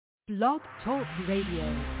Blog Talk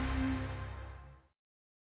Radio.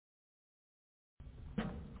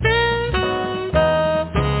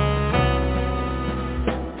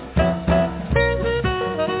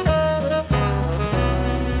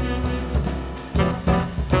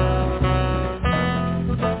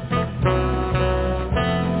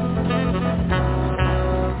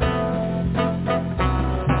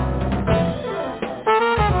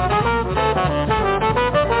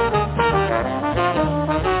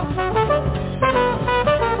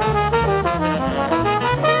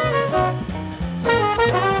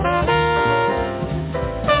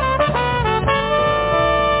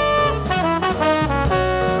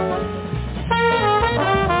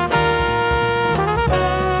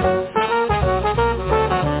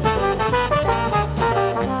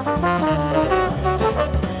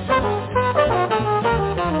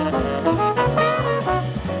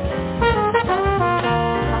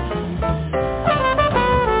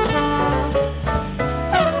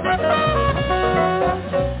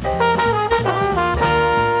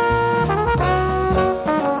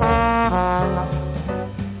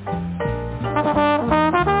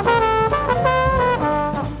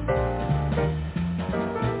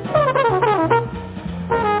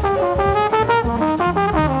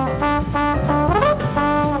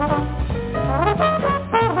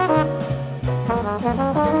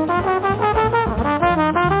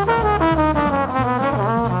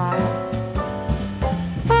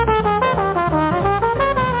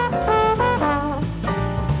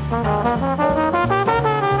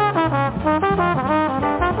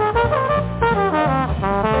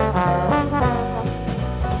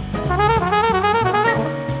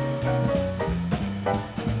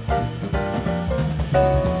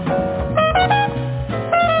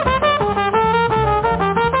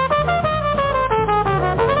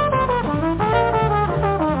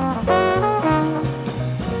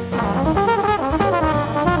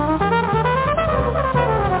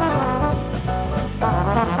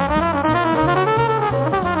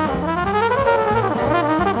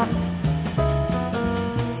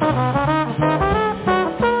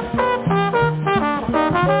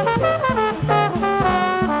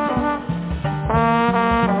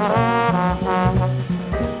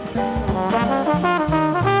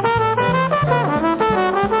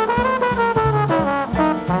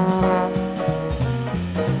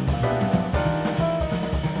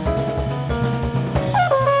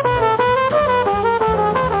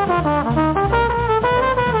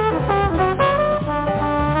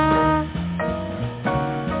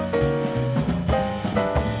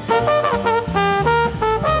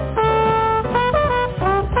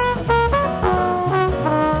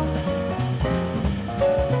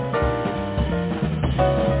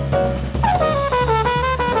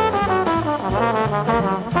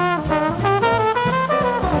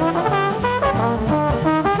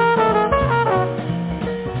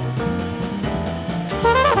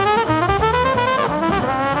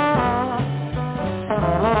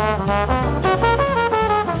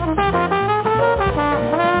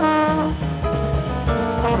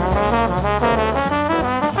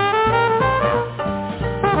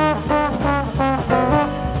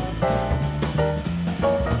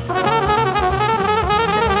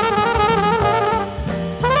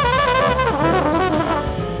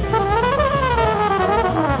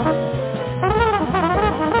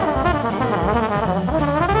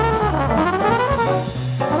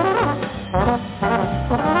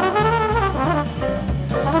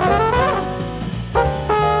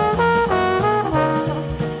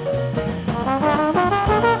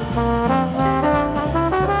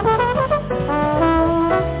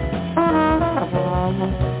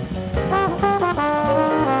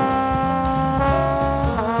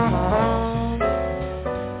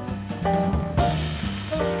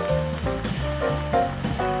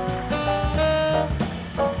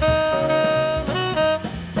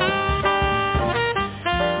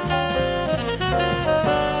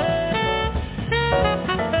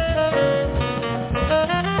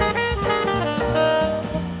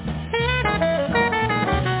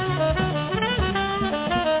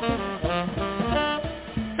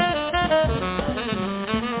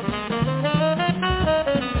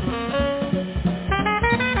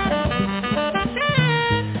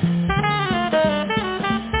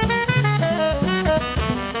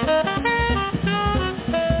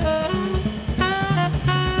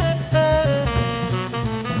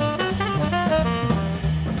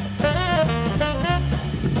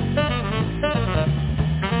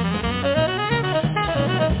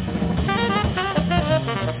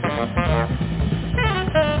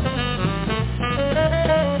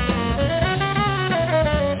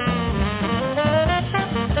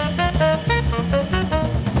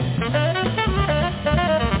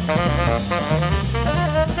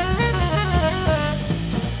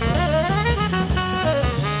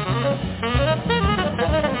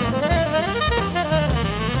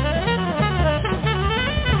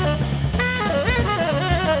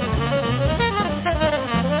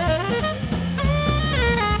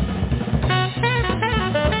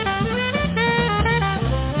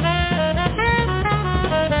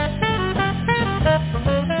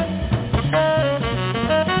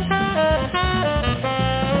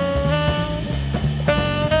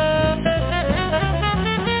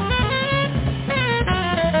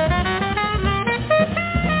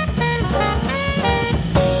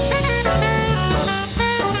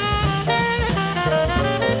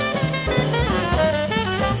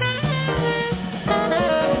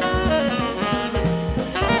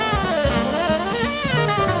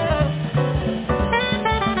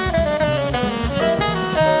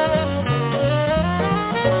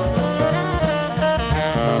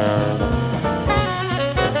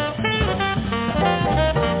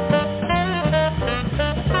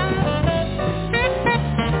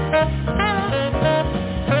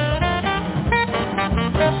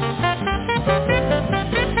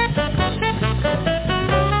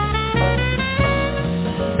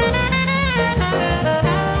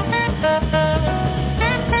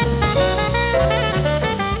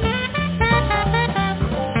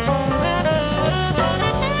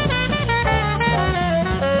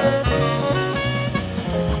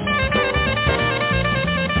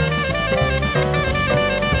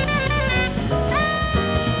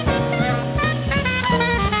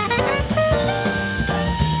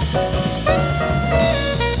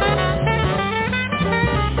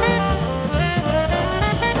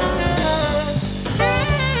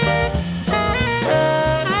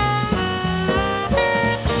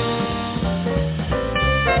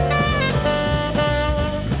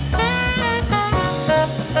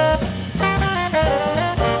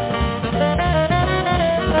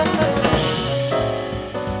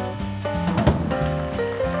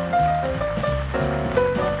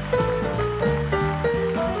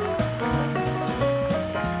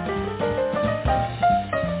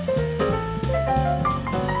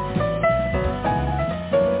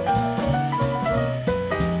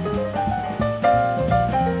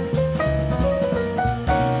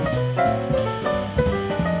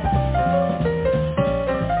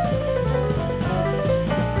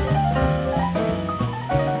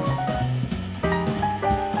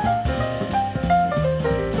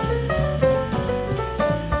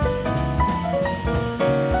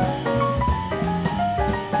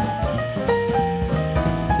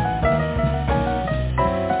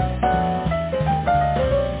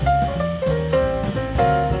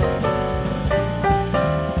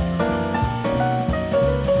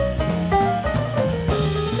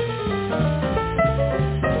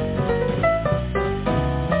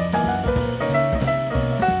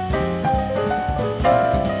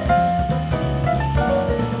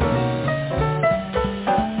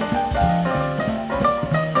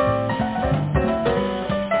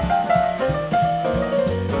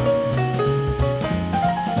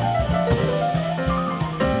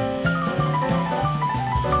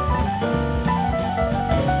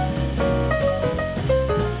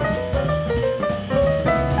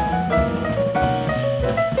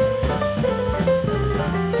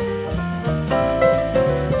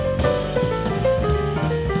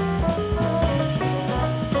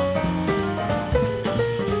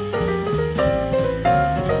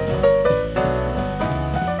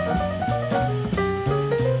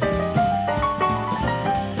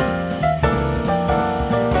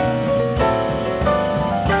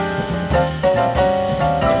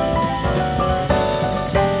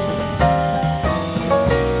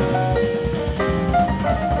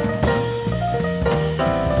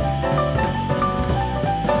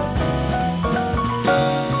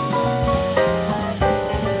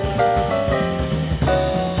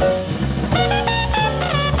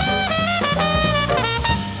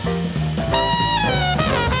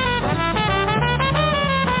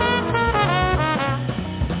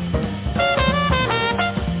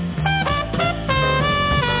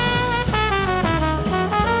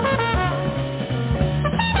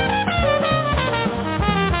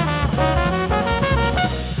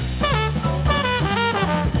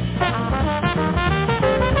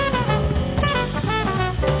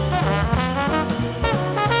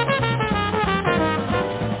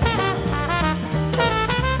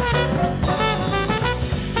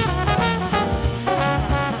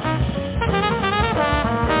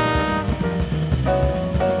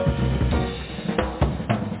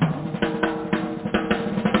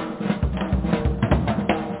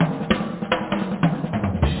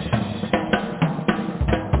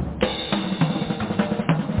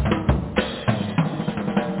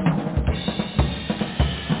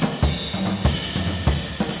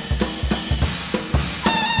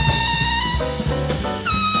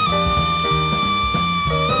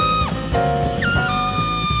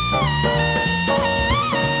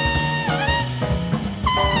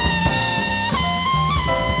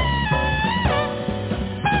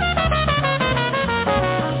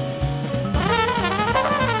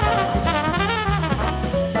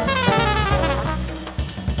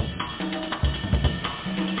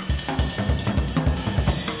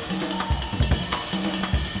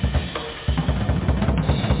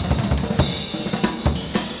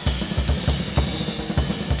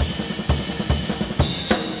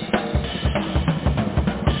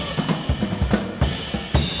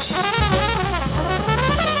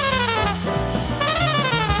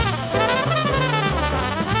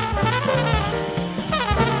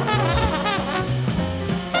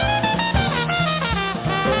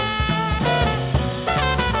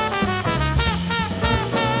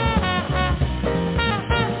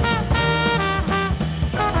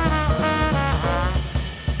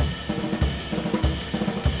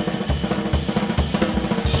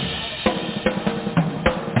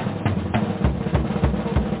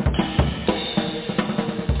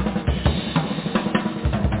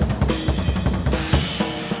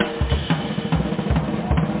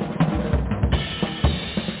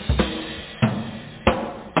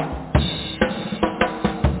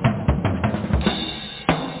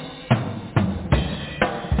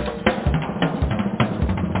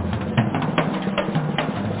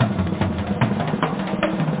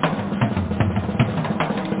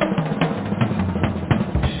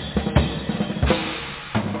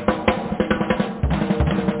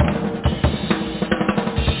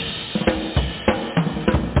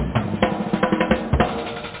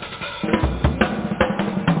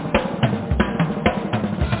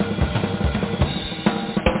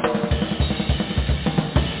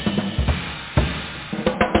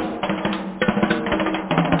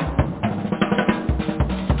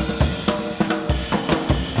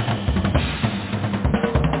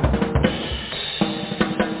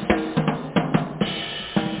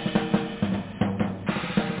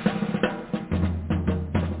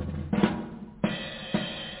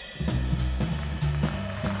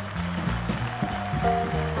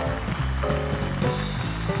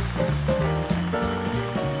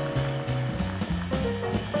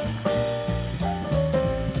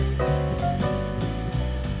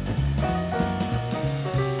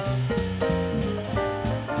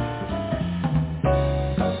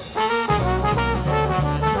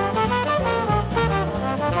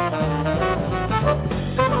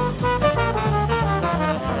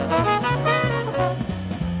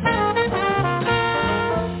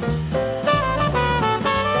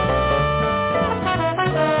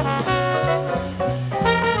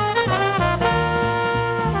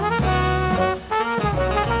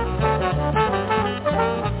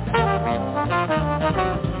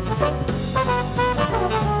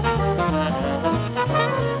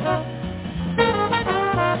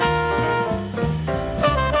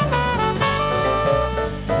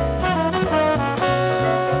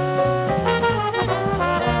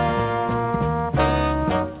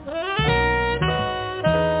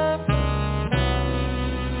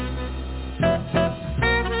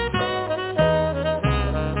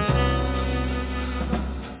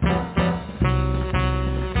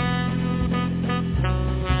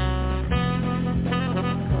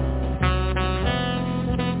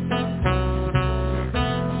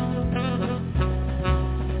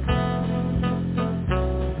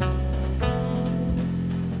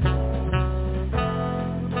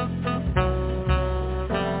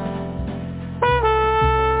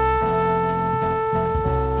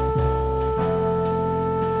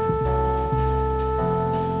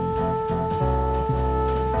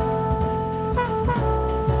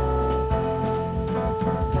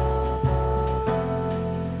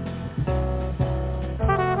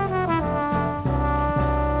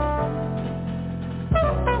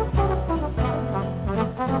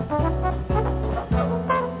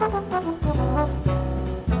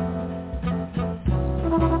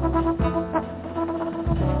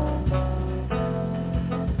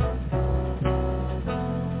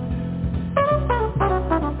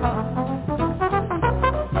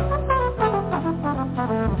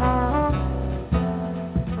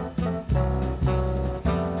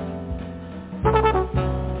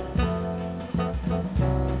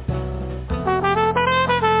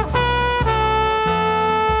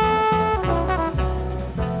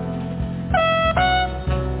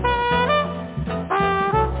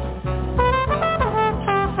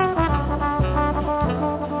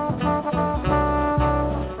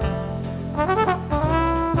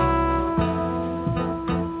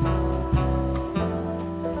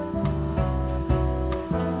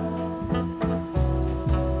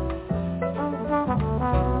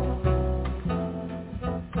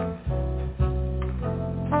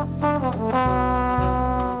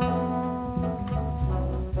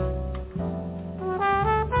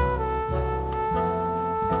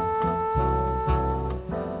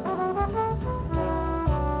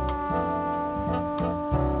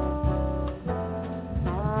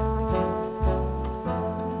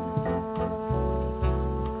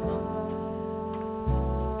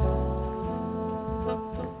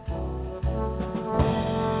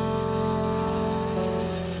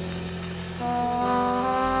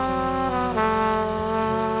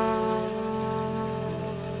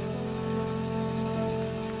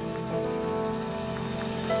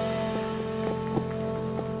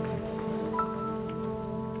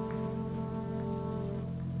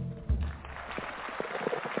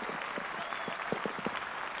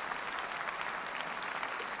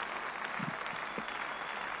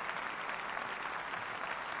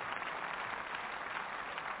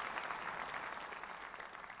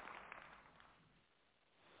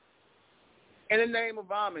 In the name of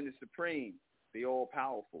Amen, the Supreme, the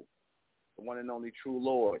All-Powerful, the one and only true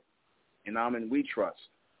Lord, in Amen we trust.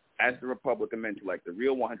 As the Republic of Mentellect, the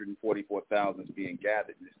real 144,000 is being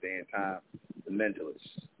gathered in this day and time, the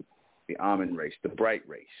mentalists, the Amen race, the bright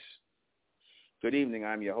race. Good evening.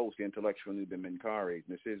 I'm your host, the intellectual NUBEN MENKARAYZZ.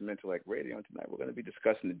 This is MENTELLECT Radio, and tonight we're going to be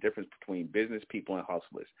discussing the difference between business people and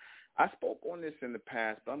hustlers. I spoke on this in the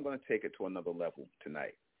past, but I'm going to take it to another level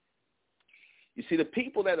tonight. You see, the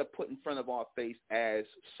people that are put in front of our face as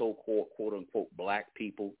so-called, quote-unquote, black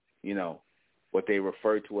people, you know, what they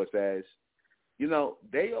refer to us as, you know,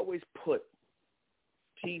 they always put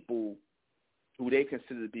people who they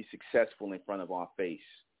consider to be successful in front of our face,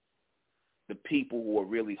 the people who are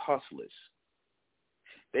really hustlers.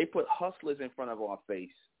 They put hustlers in front of our face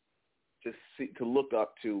to look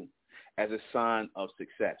up to as a sign of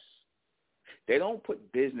success. They don't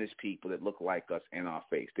put business people that look like us in our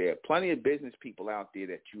face. There are plenty of business people out there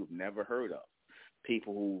that you've never heard of.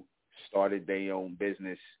 People who started their own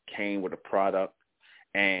business, came with a product,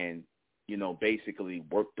 and, you know, basically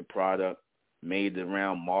worked the product, made it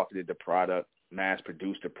around, marketed the product,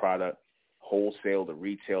 mass-produced the product, wholesale to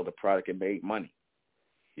retail the product, and made money.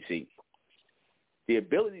 You see, the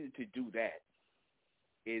ability to do that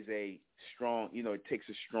is a strong, you know, it takes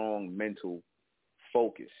a strong mental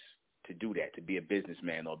focus to do that, to be a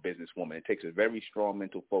businessman or a businesswoman. It takes a very strong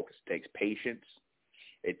mental focus. It takes patience.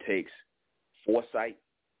 It takes foresight,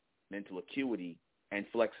 mental acuity, and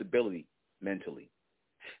flexibility mentally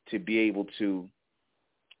to be able to,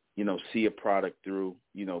 you know, see a product through,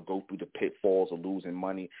 you know, go through the pitfalls of losing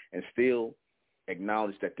money and still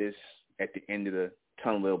acknowledge that this, at the end of the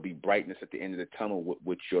tunnel, there'll be brightness at the end of the tunnel,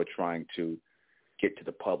 which you're trying to get to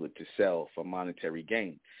the public to sell for monetary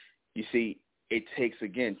gain. You see, it takes,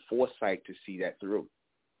 again, foresight to see that through.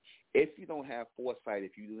 If you don't have foresight,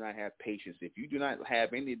 if you do not have patience, if you do not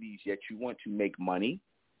have any of these yet you want to make money,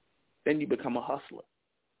 then you become a hustler.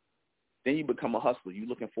 Then you become a hustler. You're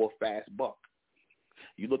looking for a fast buck.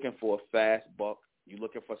 You're looking for a fast buck. You're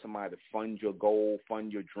looking for somebody to fund your goal,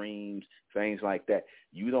 fund your dreams, things like that.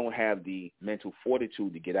 You don't have the mental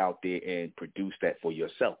fortitude to get out there and produce that for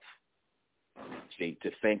yourself. See,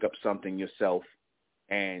 to think up something yourself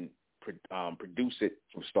and produce it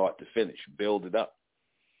from start to finish, build it up.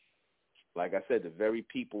 Like I said, the very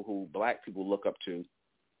people who black people look up to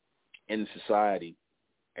in society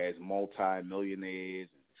as multi-millionaires,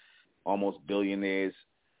 almost billionaires,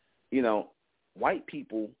 you know, white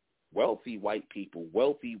people, wealthy white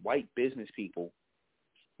business people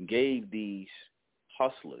gave these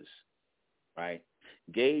hustlers, right,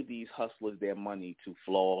 gave these hustlers their money to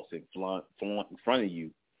floss and flaunt in front of you,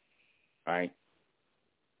 right?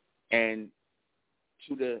 And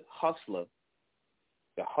to the hustlers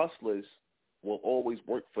will always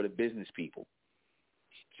work for the business people.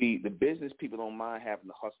 See, the business people don't mind having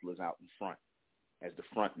the hustlers out in front as the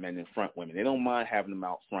front men and front women. They don't mind having them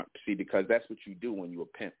out front, see, because that's what you do when you're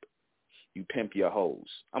a pimp. You pimp your hoes.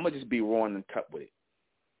 I'm going to just be raw and cut with it.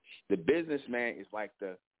 The businessman is like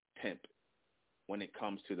the pimp when it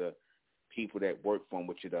comes to the people that work for him,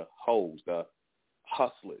 which are the hoes, the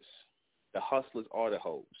hustlers. The hustlers are the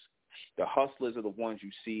hoes. The hustlers are the ones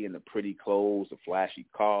you see in the pretty clothes, the flashy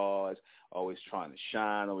cars, always trying to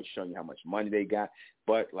shine, always showing you how much money they got.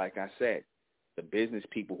 But like I said, the business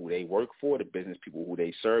people who they work for, the business people who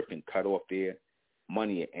they serve can cut off their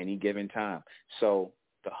money at any given time. So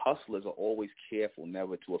the hustlers are always careful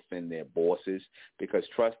never to offend their bosses because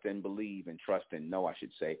trust and believe and trust and know, I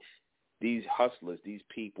should say, these hustlers, these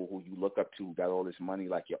people who you look up to who got all this money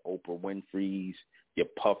like your Oprah Winfrey's, your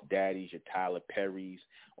Puff Daddies, your Tyler Perry's,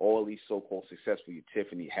 all these so-called successful, your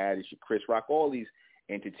Tiffany Haddish, your Chris Rock, all these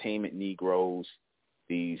entertainment Negroes,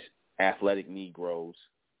 these athletic Negroes,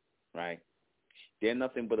 right? They're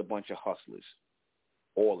nothing but a bunch of hustlers,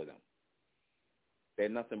 all of them. They're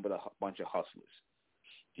nothing but a bunch of hustlers.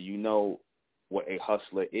 Do you know what a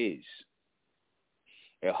hustler is?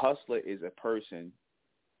 A hustler is a person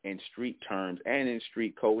in street terms and in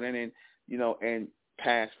street code and in, you know, and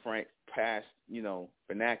past, you know,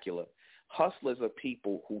 vernacular. Hustlers are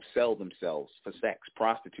people who sell themselves for sex,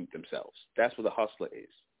 prostitute themselves. That's what a hustler is.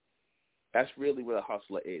 That's really what a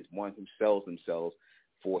hustler is, one who sells themselves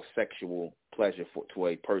for sexual pleasure to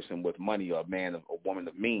a person with money or a man or a woman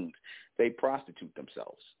of means. They prostitute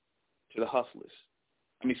themselves to the hustlers.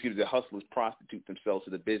 The hustlers prostitute themselves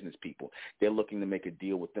to the business people. They're looking to make a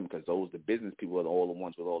deal with them because the business people are all the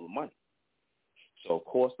ones with all the money. So, of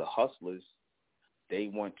course, the hustlers,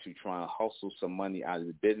 they want to try and hustle some money out of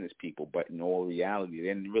the business people, but in all reality,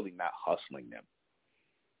 they're really not hustling them.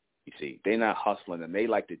 You see, they're not hustling them. They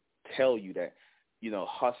like to tell you that, you know,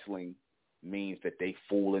 hustling means that they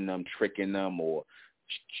fooling them, tricking them, or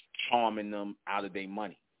charming them out of their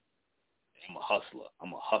money. I'm a hustler.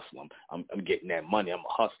 I'm a hustler. I'm getting that money. I'm a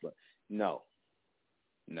hustler. No.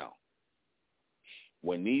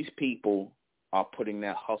 When these people are putting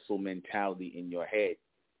that hustle mentality in your head,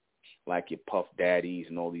 like your Puff Daddies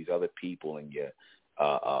and all these other people and your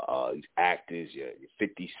these actors, your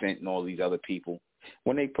 50 Cent and all these other people,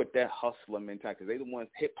 when they put that hustler mentality, because they the ones,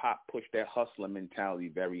 hip-hop pushed that hustler mentality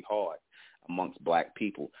very hard amongst black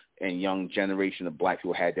people, and young generation of black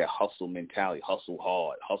people had that hustle mentality, hustle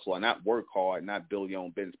hard, hustle, and not work hard, not build your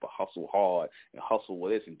own business, but hustle hard and hustle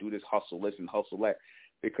with this and do this, hustle this and hustle that,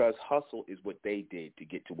 because hustle is what they did to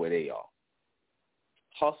get to where they are.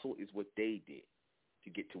 Hustle is what they did to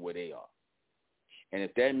get to where they are. And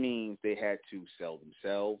if that means they had to sell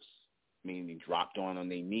themselves, meaning dropped on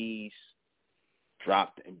their knees,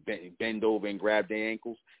 dropped and bend over and grab their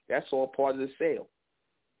ankles, that's all part of the sale.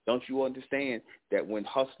 Don't you understand that when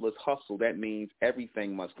hustlers hustle, that means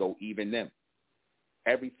everything must go, even them.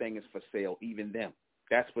 Everything is for sale, even them.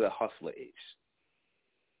 That's what a hustler is.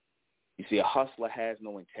 You see, a hustler has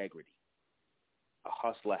no integrity. A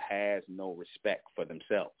hustler has no respect for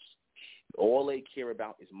themselves. All they care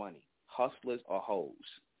about is money. Hustlers are hoes.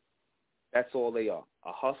 That's all they are.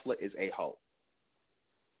 A hustler is a hoe,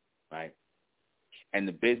 right? And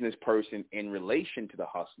the business person in relation to the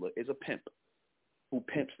hustler is a pimp who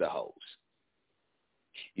pimps the hoes.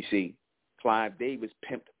 You see, Clive Davis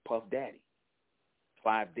pimped Puff Daddy.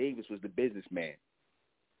 Clive Davis was the businessman,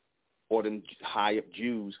 or them high-up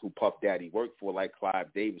Jews who Puff Daddy worked for, like Clive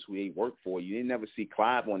Davis, who he worked for. You didn't never see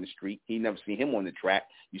Clive on the street. You never see him on the track.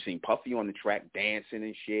 You seen Puffy on the track dancing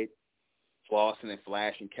and shit, flossing and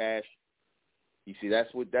flashing cash. You see,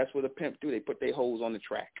 that's what a pimp do. They put their hoes on the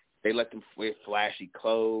track. They let them wear flashy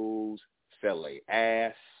clothes, sell their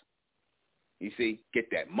ass. You see, get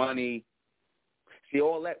that money. See,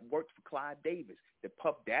 all that worked for Clive Davis. The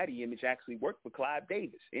Puff Daddy image actually worked for Clive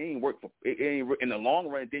Davis. In the long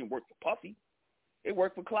run, it didn't work for Puffy. It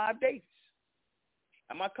worked for Clive Davis.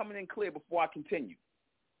 Am I coming in clear before I continue?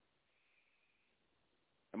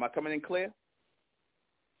 Am I coming in clear?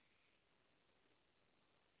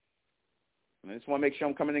 I just want to make sure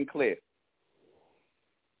I'm coming in clear.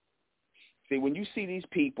 See, when you see these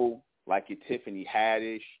people like your Tiffany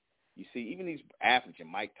Haddish, you see even these athletes,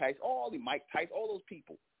 Mike Tyson, all those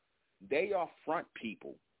people, they are front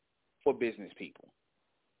people for business people.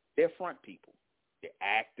 They're front people. They're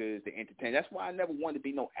actors, they're entertainers. That's why I never wanted to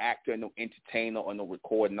be no actor, no entertainer, or no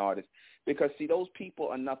recording artist, because, see, those people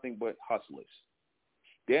are nothing but hustlers.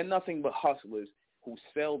 They're nothing but hustlers who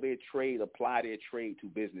sell their trade, apply their trade to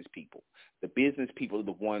business people. The business people are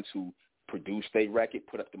the ones who produce their record,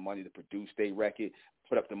 put up the money to produce their record,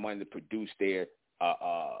 put up the money to produce their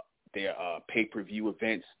pay-per-view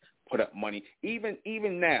events, put up money. Even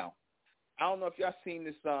now, I don't know if y'all seen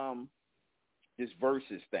this this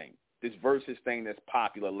versus thing that's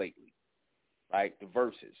popular lately, right? The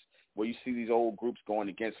versus, where you see these old groups going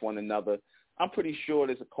against one another. I'm pretty sure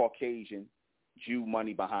there's a Caucasian Jew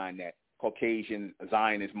money behind that, Caucasian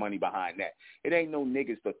Zionist money behind that. It ain't no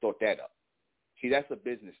niggas that thought that up. See, that's a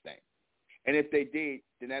business thing. And if they did,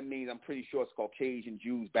 then that means I'm pretty sure it's Caucasian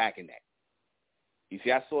Jews backing that. You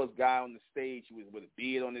see, I saw this guy on the stage. He was with a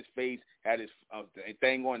beard on his face, had his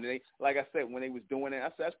thing on. Like I said, when they was doing it, I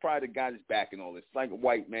said, that's probably the guy that's backing all this. It's like a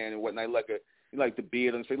white man and whatnot, like the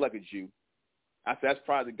beard on his face, like a Jew. I said, that's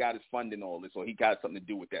probably the guy that's funding all this, or he got something to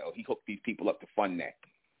do with that, or he hooked these people up to fund that.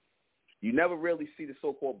 You never really see the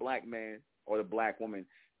so-called black man or the black woman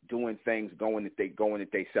doing things going that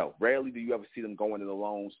they sell. Rarely do you ever see them going it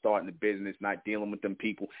alone, starting a business, not dealing with them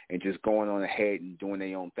people, and just going on ahead and doing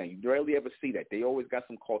their own thing. You rarely ever see that. They always got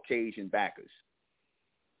some Caucasian backers,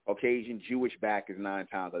 Caucasian Jewish backers 9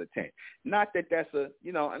 times out of 10. Not that that's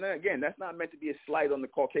and again, that's not meant to be a slight on the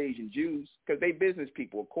Caucasian Jews, because they business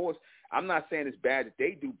people. Of course, I'm not saying it's bad that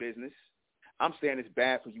they do business. I'm saying it's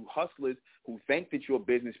bad for you hustlers who think that you're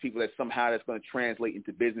business people, that somehow that's going to translate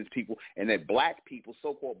into business people, and that black people,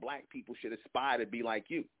 so-called black people, should aspire to be like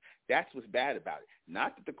you. That's what's bad about it.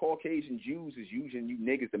 Not that the Caucasian Jews is using you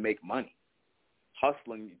niggas to make money,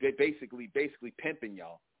 hustling, basically pimping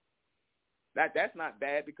y'all. That's not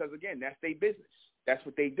bad, because, again, that's their business. That's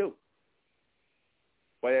what they do.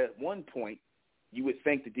 But at one point, you would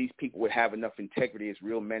think that these people would have enough integrity as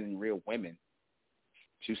real men and real women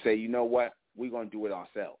to say, you know what? We're going to do it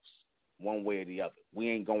ourselves, one way or the other. We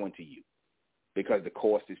ain't going to you because the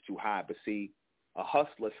cost is too high. But see, a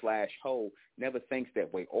hustler / hoe never thinks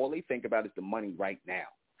that way. All they think about is the money right now.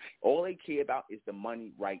 All they care about is the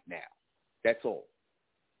money right now. That's all.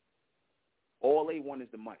 All they want is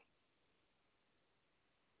the money.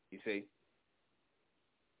 You see?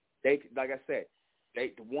 They, like I said,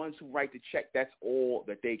 the ones who write the check, that's all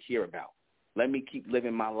that they care about. Let me keep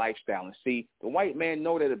living my lifestyle. And see, the white man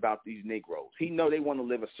know that about these Negroes. He know they want to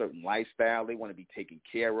live a certain lifestyle. They want to be taken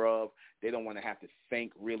care of. They don't want to have to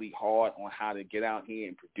think really hard on how to get out here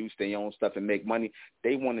and produce their own stuff and make money.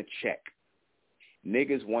 They want a check.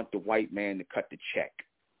 Niggas want the white man to cut the check,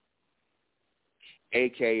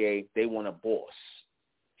 a.k.a. they want a boss.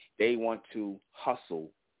 They want to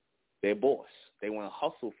hustle their boss. They want to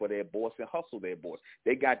hustle for their boss and hustle their boss.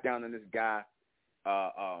 They got down on this guy,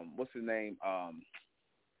 what's his name?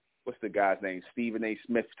 What's the guy's name? Stephen A.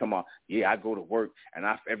 Smith. Come on, yeah, I go to work, and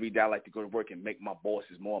every day I like to go to work and make my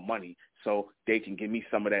bosses more money so they can give me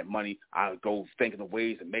some of that money. I go thinking of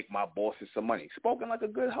ways to make my bosses some money. Spoken like a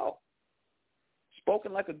good hoe.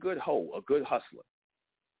 Spoken like a good hoe, a good hustler.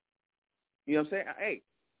 You know what I'm saying?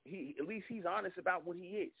 Hey, at least he's honest about what he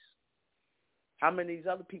is. How many of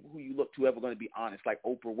these other people who you look to ever going to be honest, like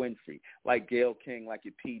Oprah Winfrey, like Gayle King, like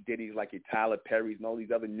your P. Diddy's, like your Tyler Perry's, and all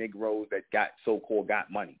these other Negroes that got so-called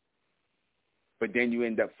got money? But then you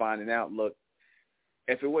end up finding out, look,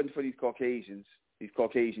 if it wasn't for these Caucasian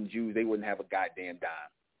Jews, they wouldn't have a goddamn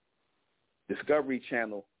dime. Discovery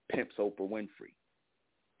Channel pimps Oprah Winfrey.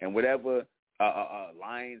 And whatever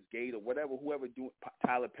Lionsgate or whatever, whoever doing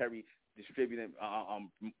Tyler Perry distributing,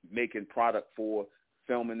 making product for,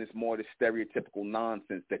 filming this more the stereotypical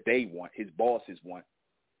nonsense that they want, his bosses want,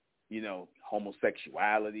 you know,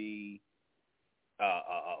 homosexuality,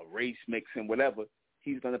 race mixing, whatever.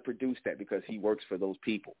 He's going to produce that because he works for those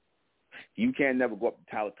people. You can't never go up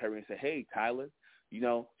to Tyler Perry and say, hey, Tyler, you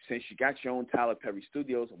know, since you got your own Tyler Perry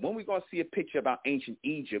Studios, when we going to see a picture about ancient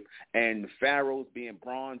Egypt and the pharaohs being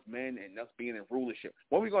bronze men and us being in rulership?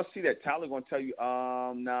 When we going to see that? Tyler going to tell you,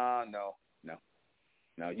 no.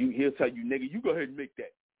 He'll tell you, nigga, you go ahead and make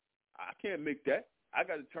that. I can't make that. I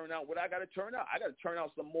got to turn out what I got to turn out. I got to turn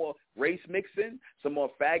out some more race mixing, some more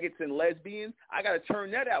faggots and lesbians. I got to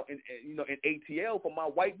turn that out in ATL for my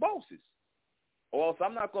white bosses. Or else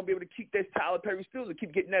I'm not going to be able to keep this Tyler Perry Studios and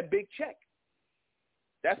keep getting that big check.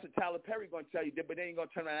 That's what Tyler Perry going to tell you, but then he's going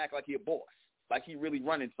to turn around and act like he a boss, like he really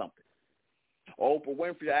running something. Or Oprah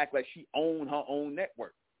Winfrey act like she owned her own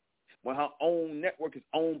network, when her own network is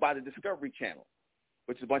owned by the Discovery Channel,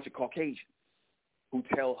 which is a bunch of Caucasians who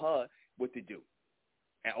tell her what to do.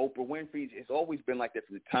 And Oprah Winfrey, it's always been like that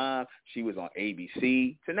from the time she was on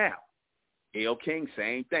ABC to now. Gayle King,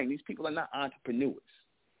 same thing. These people are not entrepreneurs.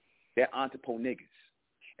 They're entrepot niggas.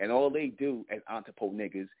 And all they do as entrepot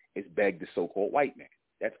niggas is beg the so-called white man.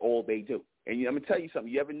 That's all they do. And I'm going to tell you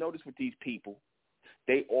something. You ever notice with these people,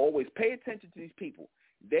 they always pay attention to these people.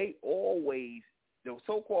 The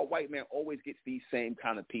so-called white man always gets these same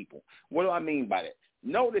kind of people. What do I mean by that?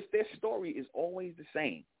 Notice their story is always the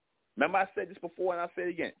same. Remember I said this before and I'll say it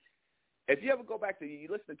again. If you ever go back to, you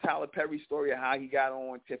listen to Tyler Perry's story of how he got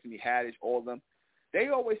on, Tiffany Haddish, all of them, they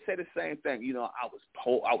always say the same thing. You know, I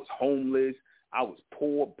was homeless. I was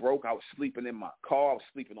poor, broke. I was sleeping in my car. I was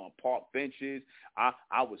sleeping on park benches. I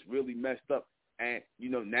was really messed up. And,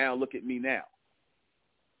 now look at me now.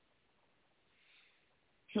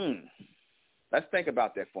 Let's think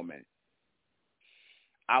about that for a minute.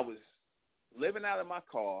 I was living out of my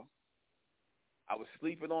car. I was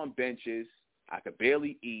sleeping on benches. I could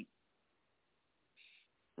barely eat.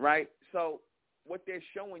 Right? So what they're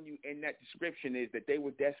showing you in that description is that they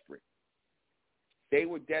were desperate. They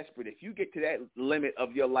were desperate. If you get to that limit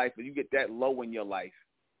of your life, or you get that low in your life,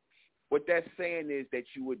 what that's saying is that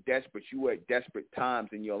you were desperate. You were at desperate times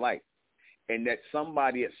in your life. And that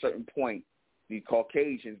somebody at a certain point, the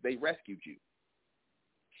Caucasians, they rescued you.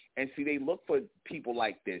 And see, they look for people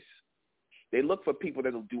like this. They look for people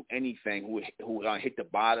that will do anything, who hit the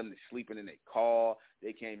bottom, they're sleeping in their car,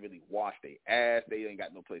 they can't really wash their ass, they ain't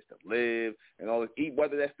got no place to live, and all this,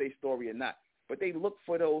 whether that's their story or not. But they look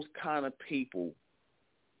for those kind of people,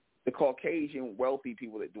 the Caucasian wealthy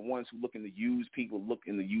people, the ones who look in the use people, look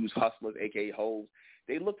in the use hustlers, a.k.a. hoes.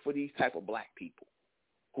 They look for these type of black people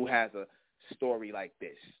who has a story like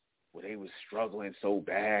this, where they was struggling so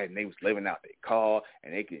bad and they was living out their car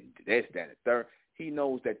and they can do this, that, and the third. He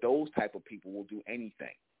knows that those type of people will do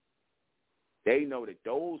anything. They know that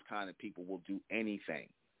those kind of people will do anything.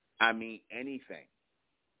 I mean anything.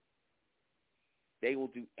 They will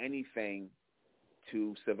do anything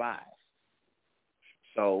to survive.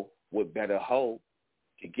 So what better hoe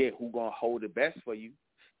to get, who going to hold the best for you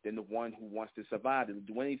than the one who wants to survive? They'll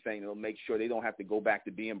do anything. They'll make sure they don't have to go back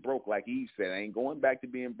to being broke. Like Eve said, I ain't going back to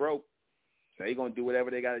being broke. So they're going to do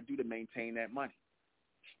whatever they got to do to maintain that money.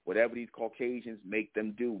 Whatever these Caucasians make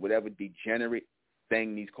them do, whatever degenerate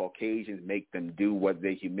thing these Caucasians make them do, whether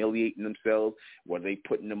they're humiliating themselves, whether they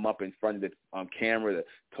putting them up in front of the camera to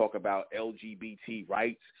talk about LGBT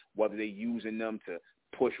rights, whether they're using them to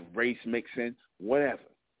push race mixing, whatever,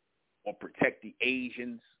 or protect the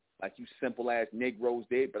Asians like you simple-ass Negroes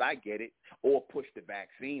did, but I get it, or push the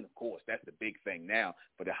vaccine, of course. That's the big thing now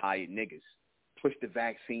for the hired niggas. Push the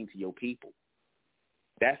vaccine to your people.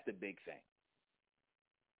 That's the big thing.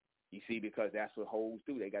 You see, because that's what hoes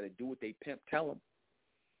do. They got to do what they pimp tell them.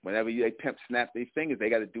 Whenever they pimp snap their fingers, they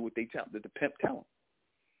got to do what they tell them. The pimp tell them.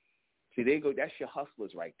 See, they go. That's your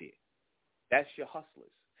hustlers right there. That's your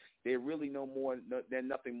hustlers. They're really they're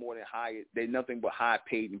nothing more than hired. They're nothing but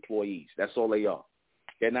high-paid employees. That's all they are.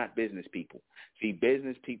 They're not business people. See,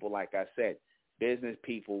 business people, like I said, business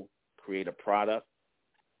people create a product,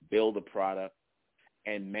 build a product,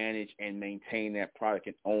 and manage and maintain that product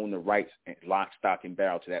and own the rights and lock, stock, and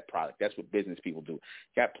barrel to that product. That's what business people do.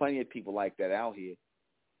 Got plenty of people like that out here,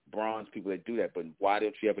 bronze people that do that, but why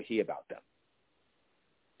don't you ever hear about them?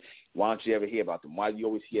 Why don't you ever hear about them? Why do you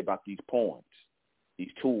always hear about these pawns,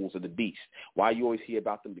 these tools of the beast? Why do you always hear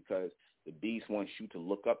about them? Because the beast wants you to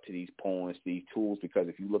look up to these pawns, these tools, because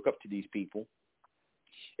if you look up to these people,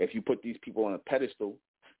 if you put these people on a pedestal,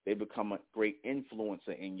 they become a great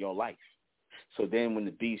influencer in your life. So then when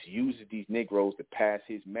the beast uses these Negroes to pass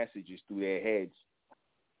his messages through their heads,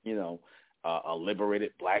 a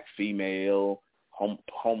liberated black female,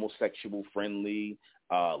 homosexual friendly,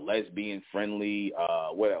 lesbian friendly,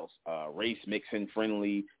 what else? Race mixing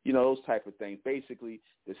friendly, those type of things. Basically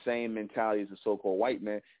the same mentality as the so-called white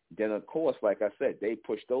man. Then, of course, like I said, they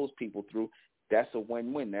push those people through. That's a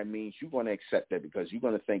win-win. That means you're going to accept that because you're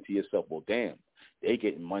going to think to yourself, well, damn, they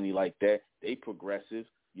getting money like that. They progressive.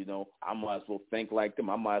 I might as well think like them.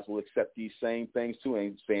 I might as well accept these same things too.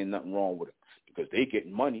 Ain't saying nothing wrong with them because they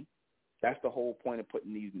getting money. That's the whole point of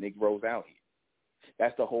putting these Negroes out here.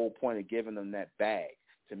 That's the whole point of giving them that bag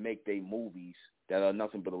to make their movies that are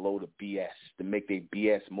nothing but a load of BS, to make their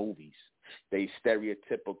BS movies. They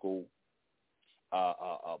stereotypical,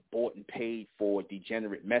 bought and paid for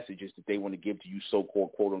degenerate messages that they want to give to you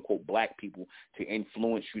so-called quote-unquote black people to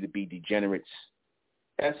influence you to be degenerates.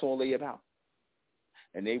 That's all they about.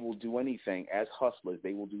 And they will do anything as hustlers.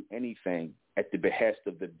 They will do anything at the behest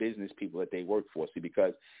of the business people that they work for. See,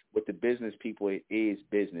 because with the business people, it is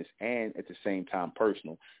business and at the same time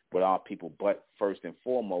personal with our people. But first and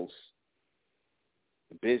foremost,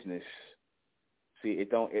 the business. See,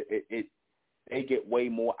 they get way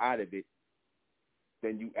more out of it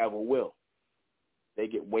than you ever will. They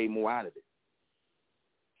get way more out of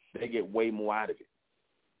it. They get way more out of it.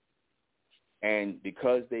 And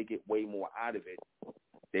because they get way more out of it,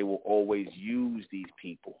 they will always use these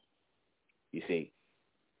people, you see.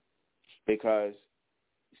 Because,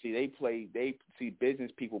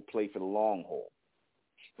 business people play for the long haul.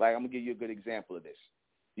 Like, I'm going to give you a good example of this.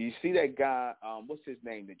 You see that guy, what's his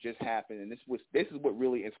name, that just happened, and this is what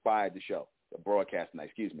really inspired the show, the broadcast night,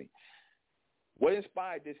 excuse me. What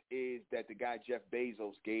inspired this is that the guy Jeff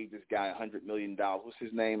Bezos gave this guy $100 million. What's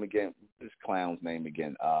his name again? This clown's name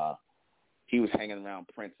again? He was hanging around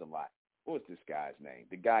Prince a lot. What's this guy's name?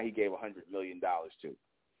 The guy he gave $100 million to,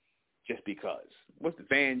 just because. What's the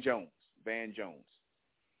Van Jones? Van Jones,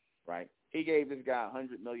 right? He gave this guy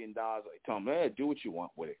 $100 million. He told him, man, do what you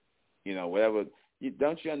want with it. Whatever.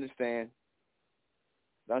 Don't you understand?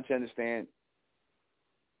 Don't you understand?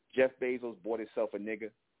 Jeff Bezos bought himself a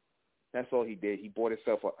nigga. That's all he did. He bought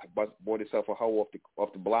himself a hoe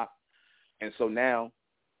off the block, and so now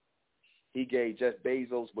he gave Jeff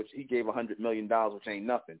Bezos, which he gave $100 million, which ain't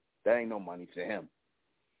nothing. That ain't no money to him.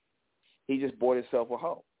 He just bought himself a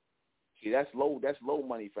hoe. See, that's low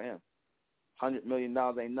money for him. $100 million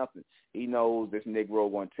ain't nothing. He knows this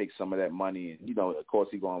Negro going to take some of that money, and, of course,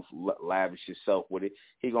 he going to lavish himself with it.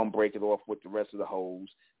 He going to break it off with the rest of the hoes.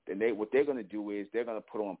 Then what they're going to do is they're going to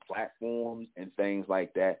put on platforms and things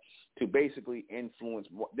like that to basically influence.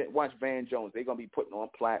 Watch Van Jones. They're going to be putting on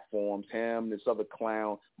platforms, him, this other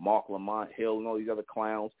clown, Mark Lamont Hill, and all these other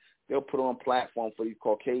clowns. They'll put on platforms for these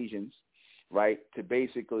Caucasians, right, to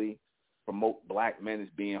basically promote black men as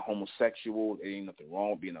being homosexual. There ain't nothing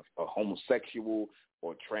wrong with being a homosexual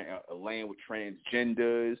or a land with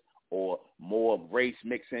transgenders or more race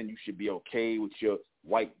mixing. You should be okay with your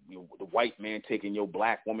the white man taking your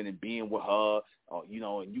black woman and being with her,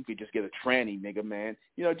 and you could just get a tranny nigga, man.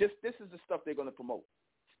 Just this is the stuff they're going to promote.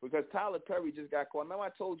 Because Tyler Perry just got caught. Remember I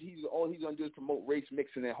told you all he's going to do is promote race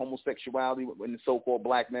mixing and homosexuality in the so-called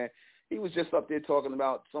black man. He was just up there talking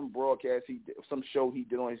about some broadcast, some show he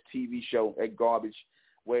did on his TV show at Garbage,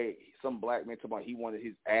 where some black man talking about he wanted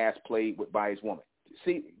his ass played with by his woman.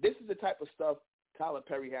 See, this is the type of stuff Tyler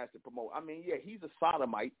Perry has to promote. I mean, yeah, he's a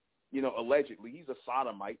sodomite, allegedly. He's a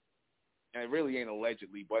sodomite. And it really ain't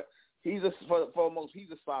allegedly, but he's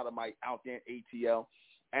he's a sodomite out there in ATL.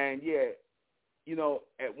 And, yeah,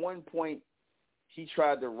 at one point he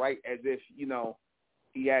tried to write as if,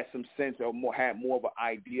 he had some sense or had more of an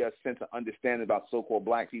idea, a sense of understanding about so-called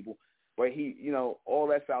black people. But he, all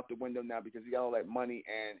that's out the window now because he got all that money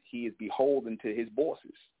and he is beholden to his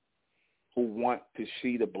bosses who want to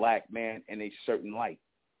see the black man in a certain light,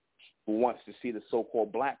 who wants to see the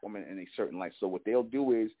so-called black woman in a certain light. So what they'll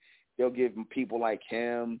do is they'll give people like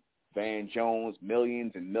him, Van Jones,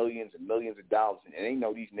 millions and millions and millions of dollars. And they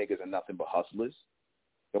know these niggas are nothing but hustlers.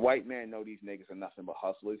 The white man know these niggas are nothing but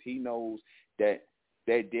hustlers. He knows that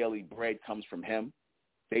their daily bread comes from him.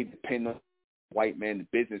 They depend on the white man, the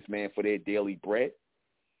businessman, for their daily bread.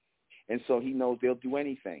 And so he knows they'll do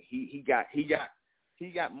anything. He got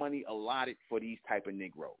money allotted for these type of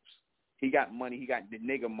Negroes. He got the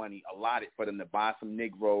nigger money allotted for them to buy some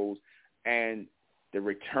Negroes, and the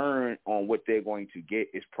return on what they're going to get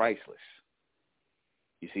is priceless.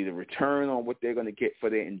 You see, the return on what they're going to get for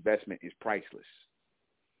their investment is priceless.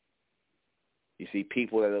 You see,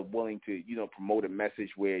 people that are willing to, promote a message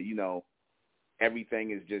where, everything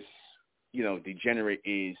is just, degenerate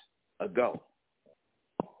is a go.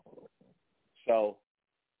 So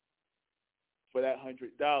for that $100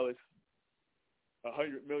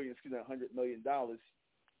 million,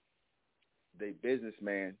 the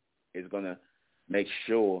businessman is going to make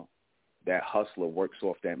sure that hustler works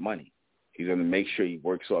off that money. He's going to make sure he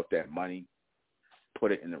works off that money,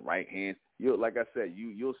 put it in the right hands. Like I said,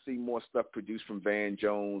 you'll see more stuff produced from Van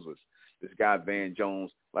Jones or this guy Van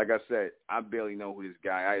Jones. Like I said, I barely know who this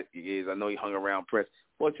guy is. I know he hung around press,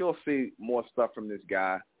 but you'll see more stuff from this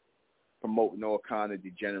guy promoting all kind of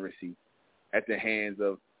degeneracy at the hands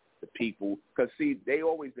of the people. Because, see, they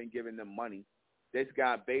always been giving them money. This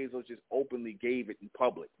guy Bezos just openly gave it in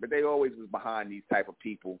public, but they always was behind these type of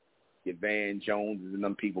people, your Van Joneses and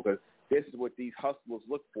them people, because this is what these hustlers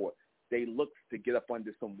look for. They look to get up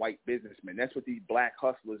under some white businessman. That's what these black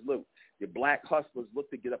hustlers look. The black hustlers look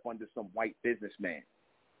to get up under some white businessman,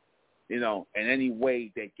 in any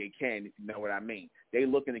way that they can, if you know what I mean. They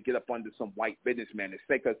looking to get up under some white businessman.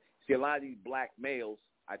 Because, see, a lot of these black males,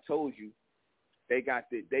 I told you, they got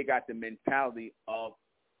the mentality of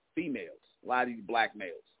females, a lot of these black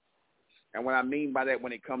males. And what I mean by that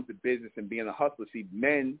when it comes to business and being a hustler, see,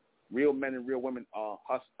 real men and real women are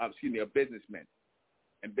businessmen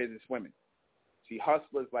and businesswomen. See,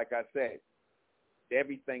 hustlers, like I said,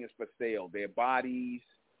 everything is for sale. Their bodies,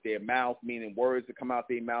 their mouth, meaning words that come out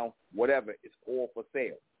their mouth, whatever, it's all for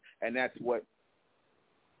sale. And that's what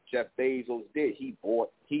Jeff Bezos did. He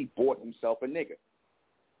bought himself a nigga.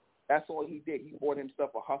 That's all he did. He bought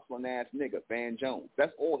himself a hustling ass nigga, Van Jones.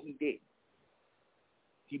 That's all he did.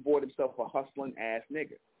 He bought himself a hustling ass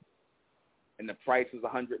nigga. And the price is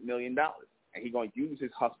 $100 million. And he's going to use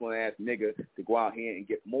his hustling ass nigga to go out here and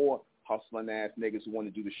get more hustling ass niggas who want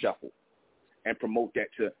to do the shuffle and promote that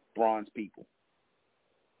to bronze people.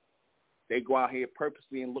 They go out here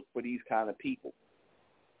purposely and look for these kind of people.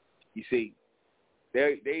 You see,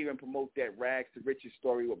 they even promote that rags to riches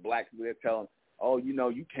story with black people. They're telling, oh,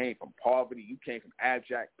 you came from poverty, you came from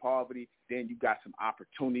abject poverty, then you got some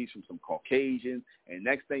opportunities from some Caucasians, and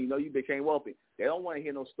next thing you know, you became wealthy. They don't want to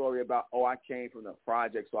hear no story about, oh, I came from the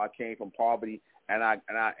projects, so I came from poverty, and I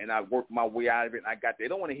worked my way out of it, and I got. They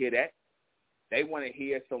don't want to hear that. They want to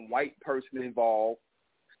hear some white person involved.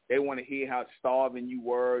 They want to hear how starving you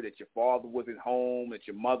were, that your father wasn't home, that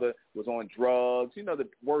your mother was on drugs, the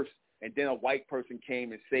worst, and then a white person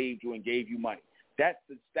came and saved you and gave you money. That's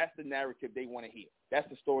the narrative they want to hear. That's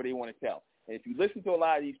the story they want to tell. And if you listen to a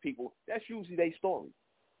lot of these people, that's usually their story.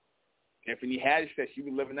 Anthony Haddish said she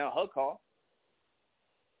was living out her car.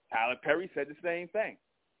 Tyler Perry said the same thing.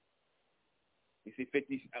 You see,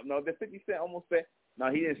 50 Cent almost said,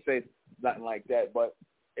 no, he didn't say nothing like that, but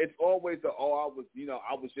it's always I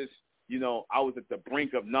was just, I was at the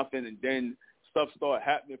brink of nothing, and then stuff started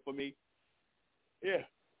happening for me. Yeah,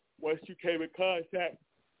 once you came in contact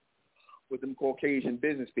with them Caucasian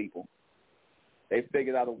business people, they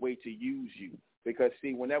figured out a way to use you. Because,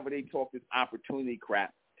 see, whenever they talk this opportunity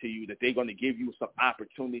crap to you, that they're going to give you some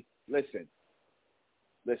opportunity, listen,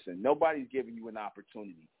 nobody's giving you an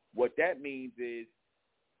opportunity. What that means is,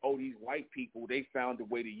 oh, these white people, they found a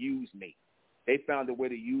way to use me. They found a way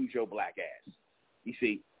to use your black ass. You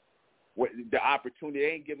see, the opportunity,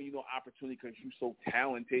 they ain't giving you no opportunity because you're so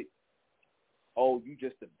talented. Oh, you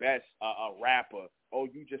just the best rapper. Oh,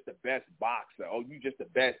 you just the best boxer. Oh, you just the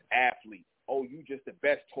best athlete. Oh, you just the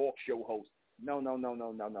best talk show host. No.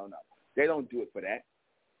 They don't do it for that.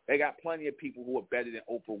 They got plenty of people who are better than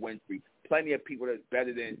Oprah Winfrey, plenty of people that's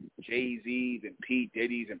better than Jay-Z's and P.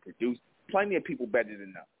 Diddy's and producers, plenty of people better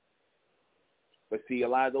than them. But see, a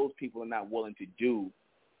lot of those people are not willing to do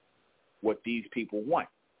what these people want.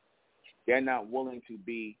 They're not willing to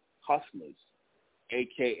be hustlers,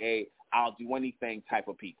 a.k.a. I'll do anything type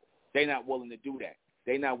of people. They're not willing to do that.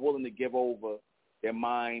 They're not willing to give over their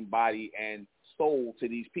mind, body, and soul to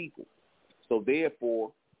these people. So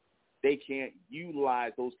therefore, they can't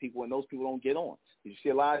utilize those people, and those people don't get on. You see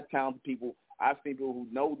a lot of talented people. I've seen people who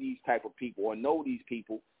know these type of people or know these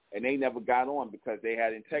people, and they never got on because they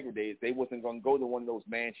had integrity. They wasn't going to go to one of those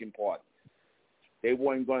mansion parties. They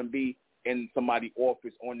weren't going to be in somebody's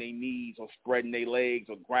office on their knees or spreading their legs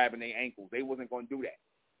or grabbing their ankles. They wasn't going to do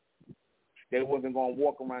that. They wasn't going to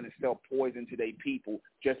walk around and sell poison to their people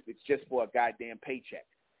just for a goddamn paycheck.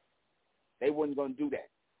 They wasn't going to do that.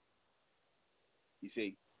 You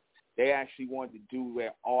see, they actually wanted to do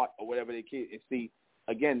their art or whatever they can. And see,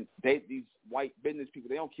 again, these white business people,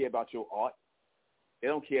 they don't care about your art. They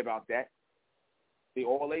don't care about that. See,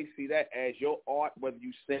 all they see that as your art, whether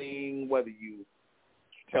you sing, whether you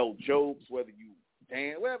tell jokes, whether you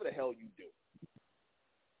dance, whatever the hell you do.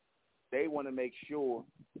 They want to make sure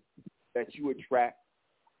that you attract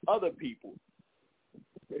other people.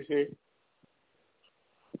 You see?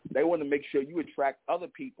 They want to make sure you attract other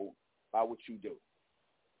people by what you do.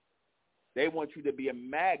 They want you to be a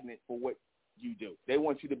magnet for what you do. They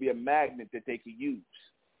want you to be a magnet that they can use.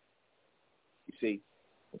 You see?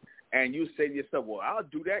 And you say to yourself, well, I'll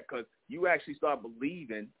do that because you actually start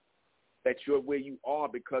believing that you're where you are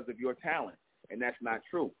because of your talent. And that's not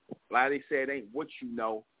true. Like they say, it ain't what you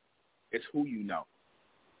know, it's who you know.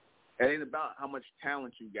 It ain't about how much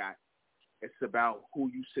talent you got. It's about who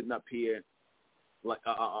you sitting up here like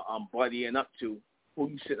buddying up to, who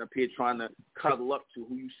you sitting up here trying to cuddle up to,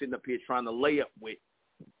 who you sitting up here trying to lay up with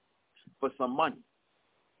for some money,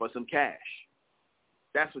 for some cash.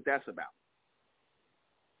 That's what that's about.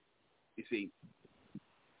 You see,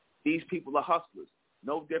 these people are hustlers,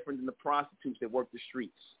 no different than the prostitutes that work the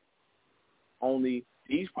streets. Only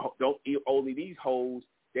these hoes,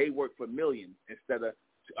 they work for millions instead of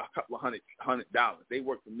a couple of $100. They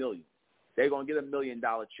work for millions. They're going to get $1 million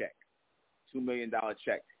check, $2 million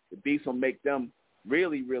check. The beast will make them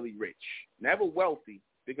really, really rich. Never wealthy,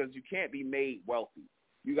 because you can't be made wealthy.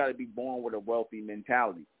 You got to be born with a wealthy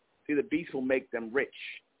mentality. See, the beast will make them rich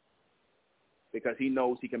because he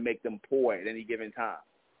knows he can make them poor at any given time.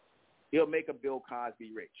 He'll make a Bill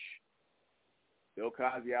Cosby rich. Bill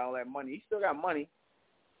Cosby had all that money. He still got money.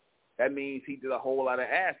 That means he did a whole lot of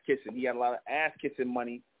ass kissing. He had a lot of ass kissing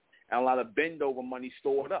money and a lot of bend over money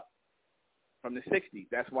stored up from the 60s.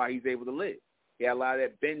 That's why he's able to live. He had a lot of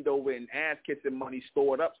that bend over and ass kissing money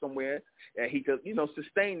stored up somewhere, and he could,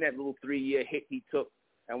 sustain that little 3-year hit he took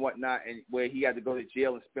and whatnot, and where he had to go to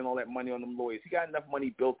jail and spend all that money on them lawyers. He got enough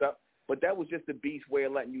money built up, but that was just the beast way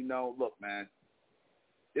of letting you know, look, man,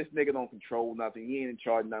 this nigga don't control nothing. He ain't in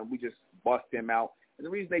charge of nothing. We just bust him out. And the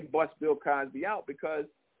reason they bust Bill Cosby out because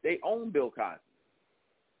they own Bill Cosby.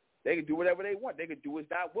 They could do whatever they want. They could do as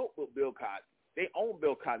thou wilt with Bill Cosby. They own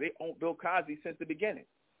Bill Cosby. They own Bill Cosby since the beginning.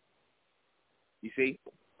 You see?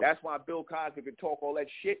 That's why Bill Cosby could talk all that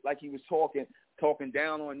shit like he was talking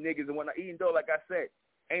down on niggas and whatnot. Even though, like I said,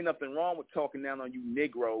 ain't nothing wrong with talking down on you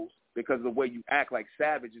Negroes because of the way you act like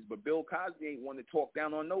savages. But Bill Cosby ain't one to talk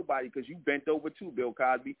down on nobody because you bent over too, Bill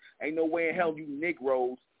Cosby. Ain't no way in hell you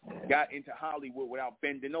Negroes got into Hollywood without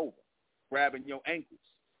bending over, grabbing your ankles,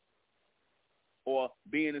 or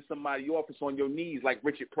being in somebody's office on your knees like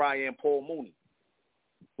Richard Pryor and Paul Mooney,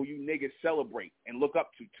 who you niggas celebrate and look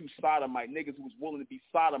up to, two sodomite niggas who was willing to be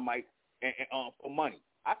sodomite and for money.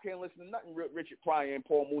 I can't listen to nothing Richard Pryor and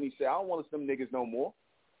Paul Mooney say. I don't want to listen to them niggas no more.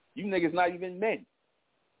 You niggas not even men.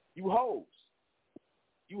 You hoes.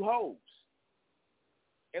 You hoes.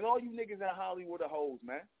 And all you niggas in Hollywood are hoes,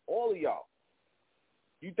 man. All of y'all.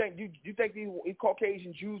 You think these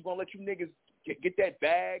Caucasian Jews gonna let you niggas get that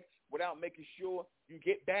bag without making sure you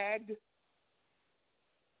get bagged?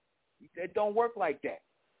 It don't work like that.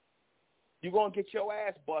 You're going to get your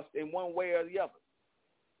ass bust in one way or the other.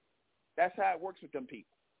 That's how it works with them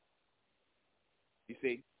people. You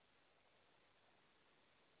see?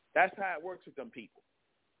 That's how it works with them people.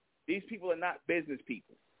 These people are not business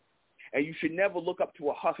people. And you should never look up to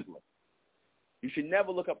a hustler. You should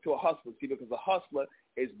never look up to a hustler, see, because a hustler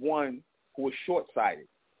is one who is short-sighted.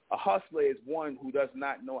 A hustler is one who does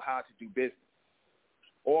not know how to do business.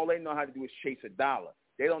 All they know how to do is chase a dollar.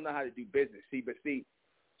 They don't know how to do business. See,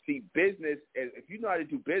 business, if you know how to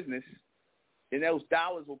do business, then those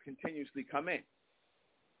dollars will continuously come in.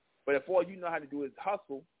 But if all you know how to do is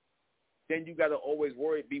hustle, then you got to always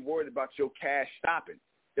be worried about your cash stopping.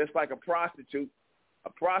 Just like a prostitute,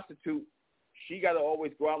 she got to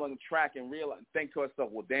always go out on the track and realize and think to herself,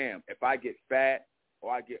 well, damn, if I get fat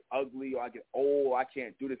or I get ugly or I get old, or I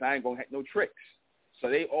can't do this, I ain't going to have no tricks. So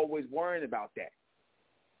they always worrying about that.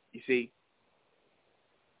 You see,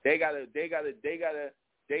 their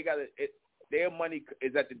money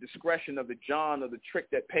is at the discretion of the John or the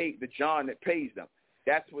John that pays them.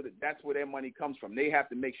 That's where their money comes from. They have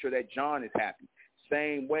to make sure that John is happy.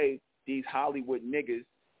 Same way these Hollywood niggas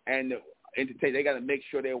and the entertainers, they got to make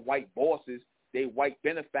sure their white bosses, their white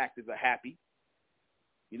benefactors are happy.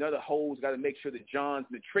 You know, the hoes got to make sure the Johns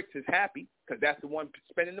and the tricks is happy because that's the one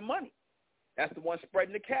spending the money. That's the one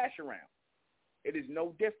spreading the cash around. It is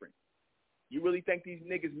no different. You really think these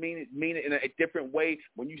niggas mean it in a different way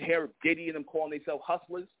when you hear Diddy and them calling themselves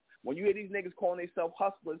hustlers? When you hear these niggas calling themselves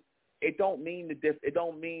hustlers, it don't mean it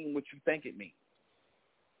don't mean what you think it means.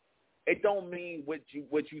 It don't mean what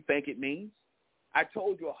you think it means. I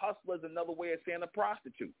told you a hustler is another way of saying a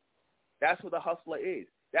prostitute. That's what a hustler is.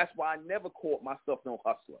 That's why I never called myself no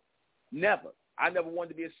hustler. Never. I never wanted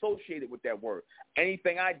to be associated with that word.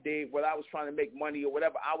 Anything I did, whether I was trying to make money or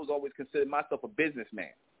whatever, I was always considered myself a businessman,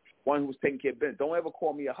 one who was taking care of business. Don't ever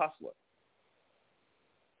call me a hustler.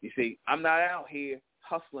 You see, I'm not out here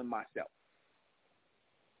hustling myself.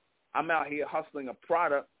 I'm out here hustling a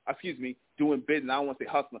product, doing business. I don't want to say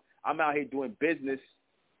hustling. I'm out here doing business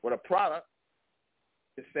with a product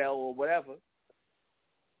to sell or whatever.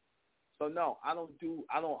 So no, I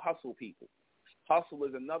don't hustle people. Hustle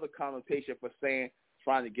is another connotation for saying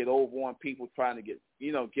trying to get over on people, trying to get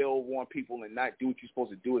over on people and not do what you're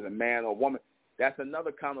supposed to do as a man or a woman. That's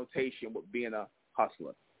another connotation with being a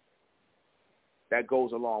hustler. That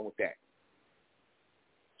goes along with that.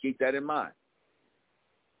 Keep that in mind.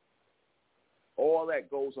 All that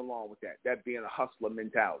goes along with that being a hustler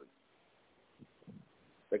mentality.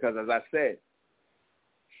 Because as I said,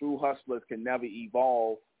 true hustlers can never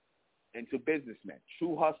evolve into businessmen.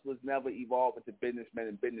 True hustlers never evolve into businessmen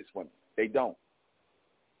and businesswomen. They don't.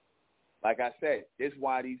 Like I said, this is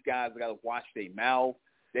why these guys got to watch their mouth.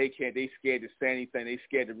 They scared to say anything. They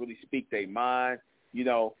scared to really speak their mind. You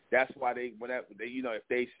know, that's why if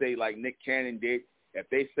they say like Nick Cannon did, if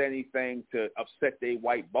they say anything to upset their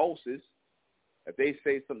white bosses, if they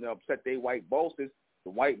say something to upset their white bosses, the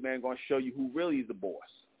white man going to show you who really is the boss.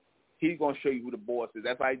 He's going to show you who the boss is.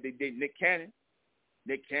 That's why they did Nick Cannon.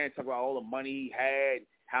 Nick Cannon talk about all the money he had,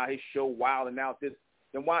 how his show wilding out this.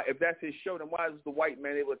 Then why, if that's his show, then why was the white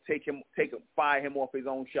man able to fire him off his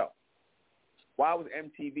own show? Why was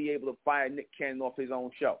MTV able to fire Nick Cannon off his own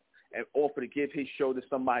show and offer to give his show to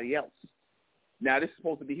somebody else? Now, this is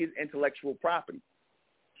supposed to be his intellectual property.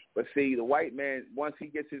 But see, the white man, once he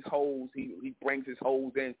gets his hoes, he brings his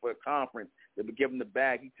hoes in for a conference. They give him the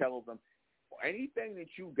bag. He tells them, anything that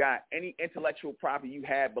you got, any intellectual property you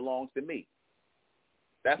have belongs to me.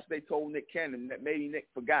 That's what they told Nick Cannon. That maybe Nick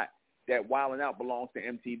forgot that Wildin' Out belongs to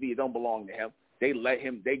MTV. It don't belong to him.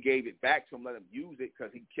 They gave it back to him, let him use it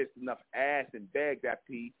because he kissed enough ass and begged that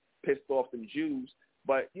he pissed off them Jews.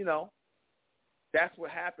 But, that's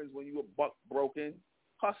what happens when you're a buck-broken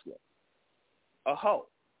hustler, a hoe.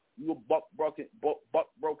 You're a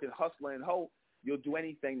buck-broken hustler and hoe, you'll do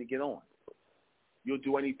anything to get on. You'll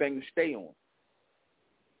do anything to stay on.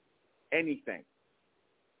 Anything.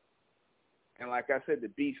 And like I said, the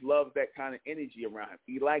beast loves that kind of energy around him.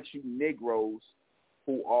 He likes you Negroes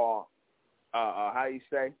who are, how you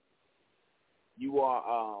say, you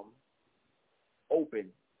are open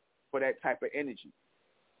for that type of energy.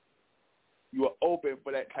 You are open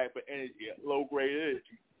for that type of energy, low-grade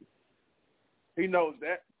energy. He knows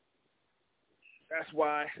that. That's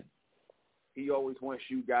why he always wants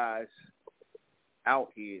you guys out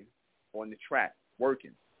here on the track,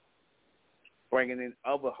 working, bringing in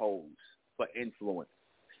other hoes for influence.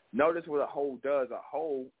 Notice what a hoe does. A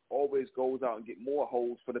hoe always goes out and get more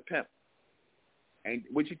hoes for the pimp. And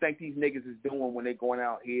what you think these niggas is doing when they going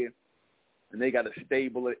out here and they got a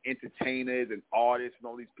stable of entertainers and artists and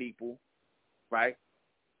all these people, right?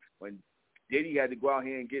 When Diddy had to go out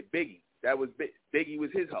here and get Biggie, that was Biggie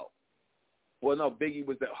was his hoe. Well, no, Biggie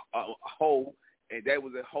was the hoe, and that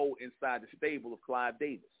was a hoe inside the stable of Clive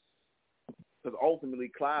Davis. Because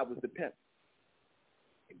ultimately, Clive was the pimp.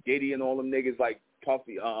 And Diddy and all them niggas like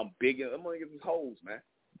Puffy, Biggie, them niggas was hoes, man.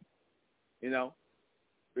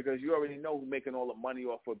 Because you already know who's making all the money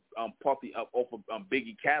off of Puffy, off of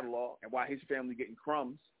Biggie catalog, and why his family getting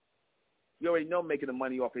crumbs. You already know making the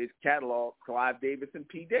money off of his catalog, Clive Davis and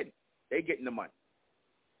P. Diddy. They getting the money.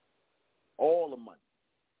 All the money.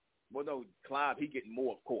 Well, no, Clive, he getting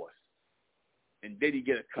more, of course. And Diddy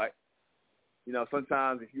get a cut. You know,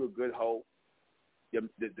 sometimes if you're a good hoe,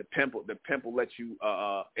 the pimp will let you,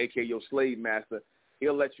 aka your slave master,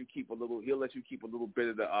 he'll let you keep a little bit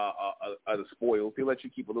of the spoils. He'll let you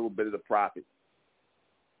keep a little bit of the profit.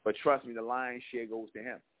 But trust me, the lion's share goes to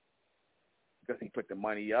him because he put the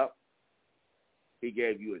money up. He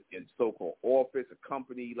gave you a so-called office, a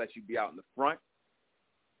company. He lets you be out in the front.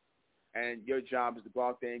 And your job is to go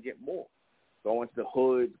out there and get more. Go into the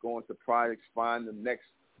hoods, go into projects, find the next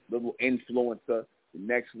little influencer, the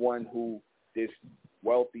next one who this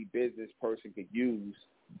wealthy business person could use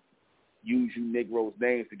you Negroes'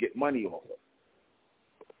 names to get money off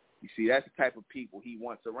of. You see, that's the type of people he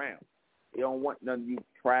wants around. He don't want none of you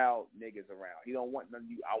proud niggas around. He don't want none of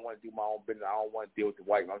you, I want to do my own business. I don't want to deal with the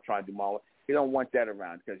white man. I'm trying to do my own. He don't want that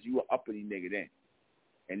around because you an uppity nigga then.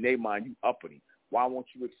 In their mind, you uppity. Why won't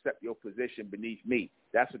you accept your position beneath me?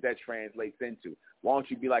 That's what that translates into. Why don't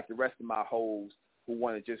you be like the rest of my hoes who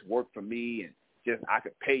want to just work for me and just I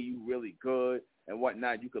could pay you really good and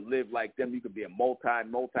whatnot. You could live like them. You could be a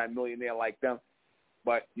multi-millionaire like them.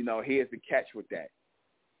 But, you know, here's the catch with that.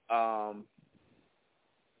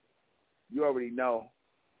 You already know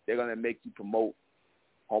they're going to make you promote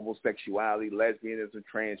homosexuality, lesbianism,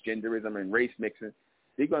 transgenderism, and race mixing.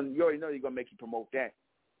 You already know they're going to make you promote that.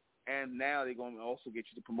 And now they're going to also get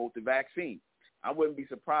you to promote the vaccine. I wouldn't be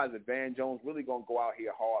surprised if Van Jones really going to go out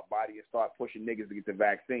here hard body and start pushing niggas to get the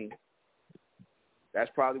vaccine. That's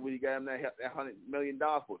probably what you got him that $100 million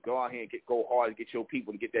for. Go out here and go hard and get your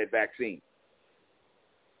people to get that vaccine.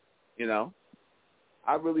 You know?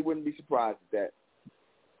 I really wouldn't be surprised at that.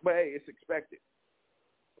 But, hey, it's expected.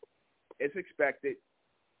 It's expected.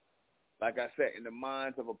 Like I said, in the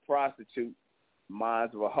minds of a prostitute,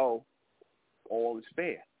 minds of a hoe, all is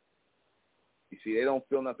fair. You see, they don't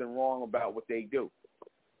feel nothing wrong about what they do.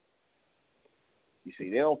 You see,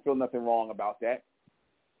 they don't feel nothing wrong about that.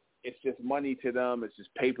 It's just money to them. It's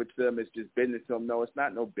just paper to them. It's just business to them. No, it's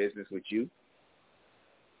not no business with you.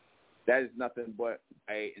 That is nothing but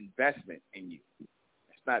an investment in you.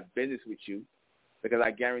 It's not business with you because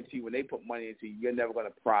I guarantee when they put money into you, you're never going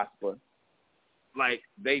to prosper like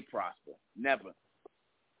they prosper. Never.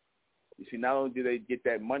 You see, not only do they get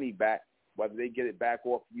that money back, whether they get it back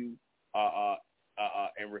off you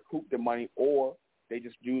and recoup the money, or they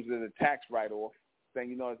just use it as a tax write-off. Thing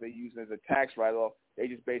you know, if they use it as a tax write-off, they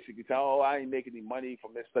just basically tell, oh, I ain't making any money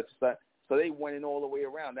from this, such and such. So they winning all the way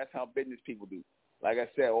around. That's how business people do. Like I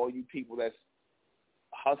said, all you people that's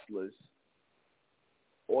hustlers,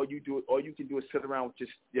 all you can do is sit around with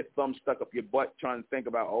just your thumb stuck up your butt trying to think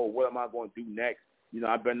about, oh, what am I going to do next? You know,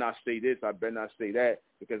 I better not say this, I better not say that,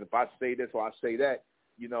 because if I say this or I say that,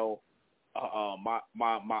 you know, my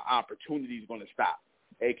opportunity is going to stop.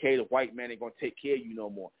 A.K.A. the white man ain't going to take care of you no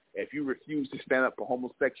more. If you refuse to stand up for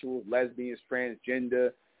homosexuals, lesbians,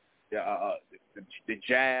 transgender, the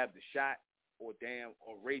jab, the shot, or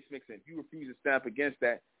race mixing, if you refuse to stand up against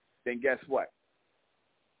that, then guess what?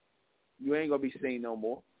 You ain't going to be seen no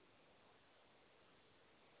more.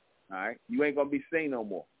 All right? You ain't going to be seen no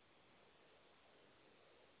more.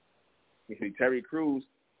 You see, Terry Crews,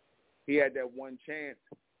 he had that one chance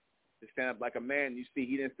to stand up like a man. You see,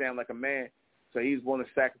 he didn't stand like a man, so he's willing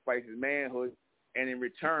to sacrifice his manhood. And in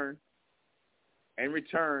return,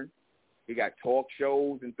 he got talk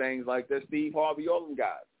shows and things like that. Steve Harvey, all them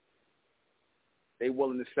guys, they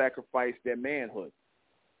willing to sacrifice their manhood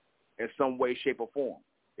in some way, shape, or form.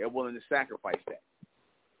 They're willing to sacrifice that.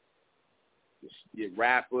 Your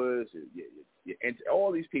rappers,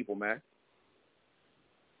 all these people, man.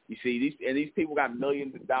 You see, these people got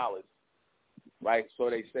millions of dollars, right? So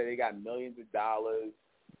they say they got millions of dollars.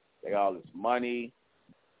 They got all this money,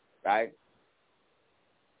 right?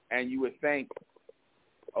 And you would think,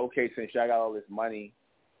 okay, since y'all got all this money,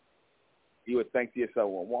 you would think to yourself,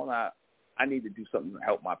 well, I need to do something to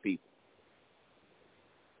help my people.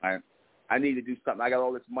 Right? I need to do something. I got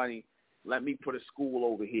all this money. Let me put a school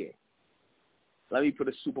over here. Let me put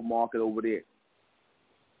a supermarket over there.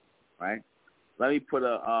 Right? Let me put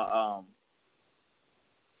a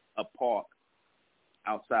park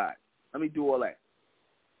outside. Let me do all that.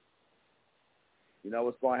 You know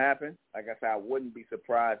what's going to happen? Like I said, I wouldn't be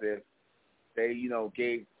surprised if they,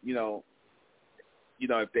 gave,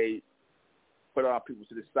 if they put our people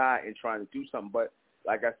to the side and trying to do something. But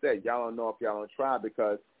like I said, y'all don't know if y'all don't try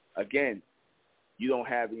because, again, you don't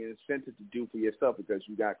have the incentive to do for yourself because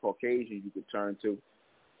you got Caucasians you could turn to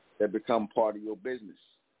that become part of your business.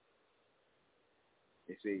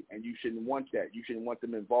 You see, and you shouldn't want that. You shouldn't want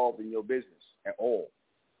them involved in your business at all.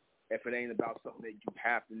 If it ain't about something that you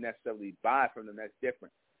have to necessarily buy from them, that's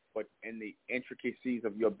different. But in the intricacies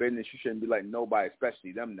of your business, you shouldn't be like nobody,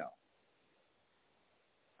 especially them, no.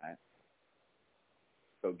 Right?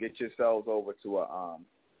 So get yourselves over to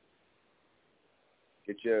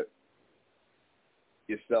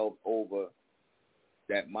yourselves over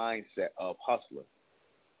that mindset of hustler.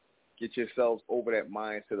 Get yourselves over that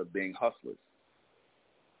mindset of being hustlers.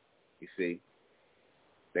 You see,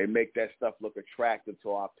 they make that stuff look attractive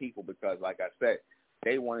to our people because, like I said,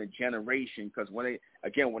 they want a generation. Because when they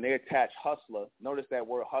attach hustler, notice that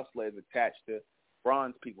word hustler is attached to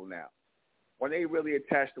bronze people now. When they really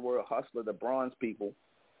attach the word hustler to bronze people,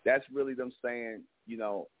 that's really them saying, you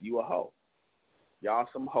know, you a hoe. Y'all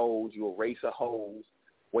some hoes. You a race of hoes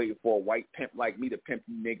waiting for a white pimp like me to pimp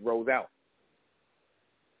you Negroes out.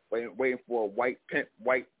 Waiting for a white pimp,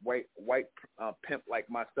 pimp like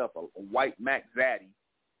myself, a white Mac Zaddy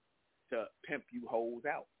to pimp you hoes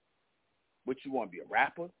out. What you want to be, a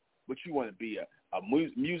rapper? What you want to be, a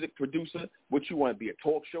music producer? What you want to be, a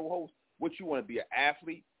talk show host? What you want to be, an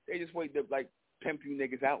athlete? They just wait to like pimp you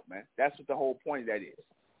niggas out, man. That's what the whole point of that is.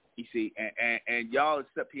 You see, and y'all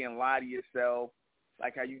sit here and lie to yourself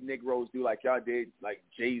like how you Negroes do, like y'all did, like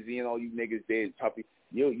Jay-Z and all you niggas did, Puppy.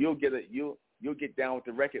 You'll get down with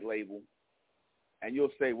the record label, and you'll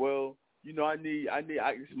say, well, you know, I need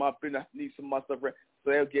my business. I need some of my stuff.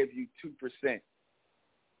 So they'll give you 2%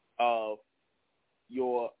 of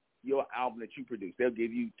your album that you produce. They'll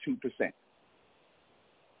give you 2%.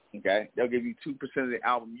 Okay, they'll give you 2% of the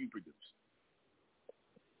album you produce,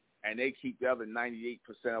 and they keep the other 98%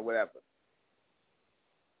 or whatever.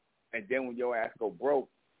 And then when your ass go broke,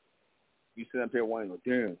 you sit up here wondering,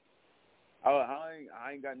 damn, I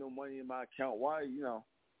ain't got no money in my account. Why, you know?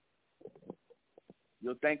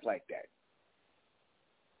 You'll think like that.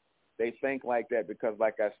 They think like that because,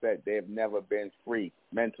 like I said, they have never been free.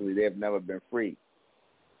 Mentally, they have never been free.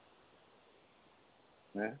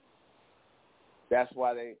 Yeah? That's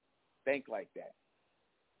why they think like that.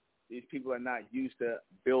 These people are not used to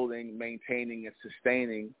building, maintaining, and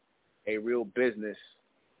sustaining a real business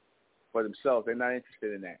for themselves. They're not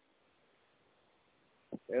interested in that.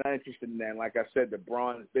 They're not interested in that. Like I said, the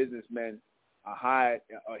bronze businessmen are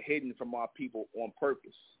hidden from our people on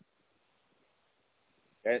purpose.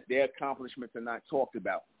 Their accomplishments are not talked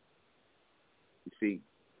about. You see,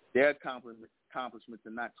 their accomplishments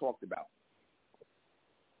are not talked about.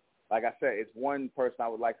 Like I said, it's one person I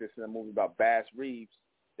would like to see a movie about, Bass Reeves,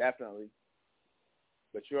 definitely.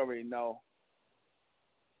 But you already know,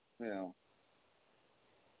 you know,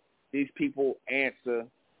 these people answer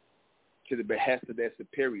to the behest of their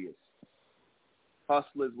superiors.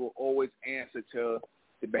 Hustlers will always answer to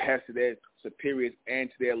the behest of their superiors and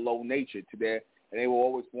to their low nature, and they will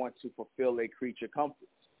always want to fulfill their creature comforts.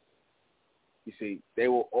 You see, they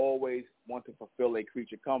will always want to fulfill their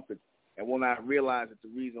creature comforts and will not realize that the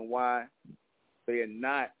reason why they are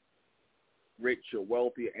not rich or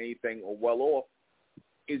wealthy or anything or well off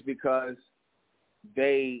is because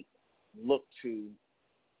they look to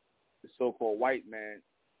the so-called white man,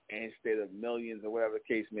 and instead of millions or whatever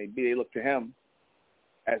the case may be, they look to him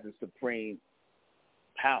as the supreme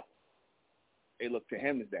power. They look to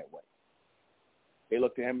him as that way. They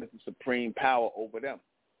look to him as the supreme power over them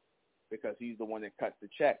because he's the one that cuts the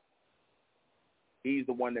check. He's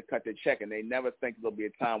the one that cut the check, and they never think there'll be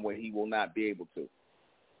a time where he will not be able to.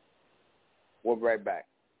 We'll be right back.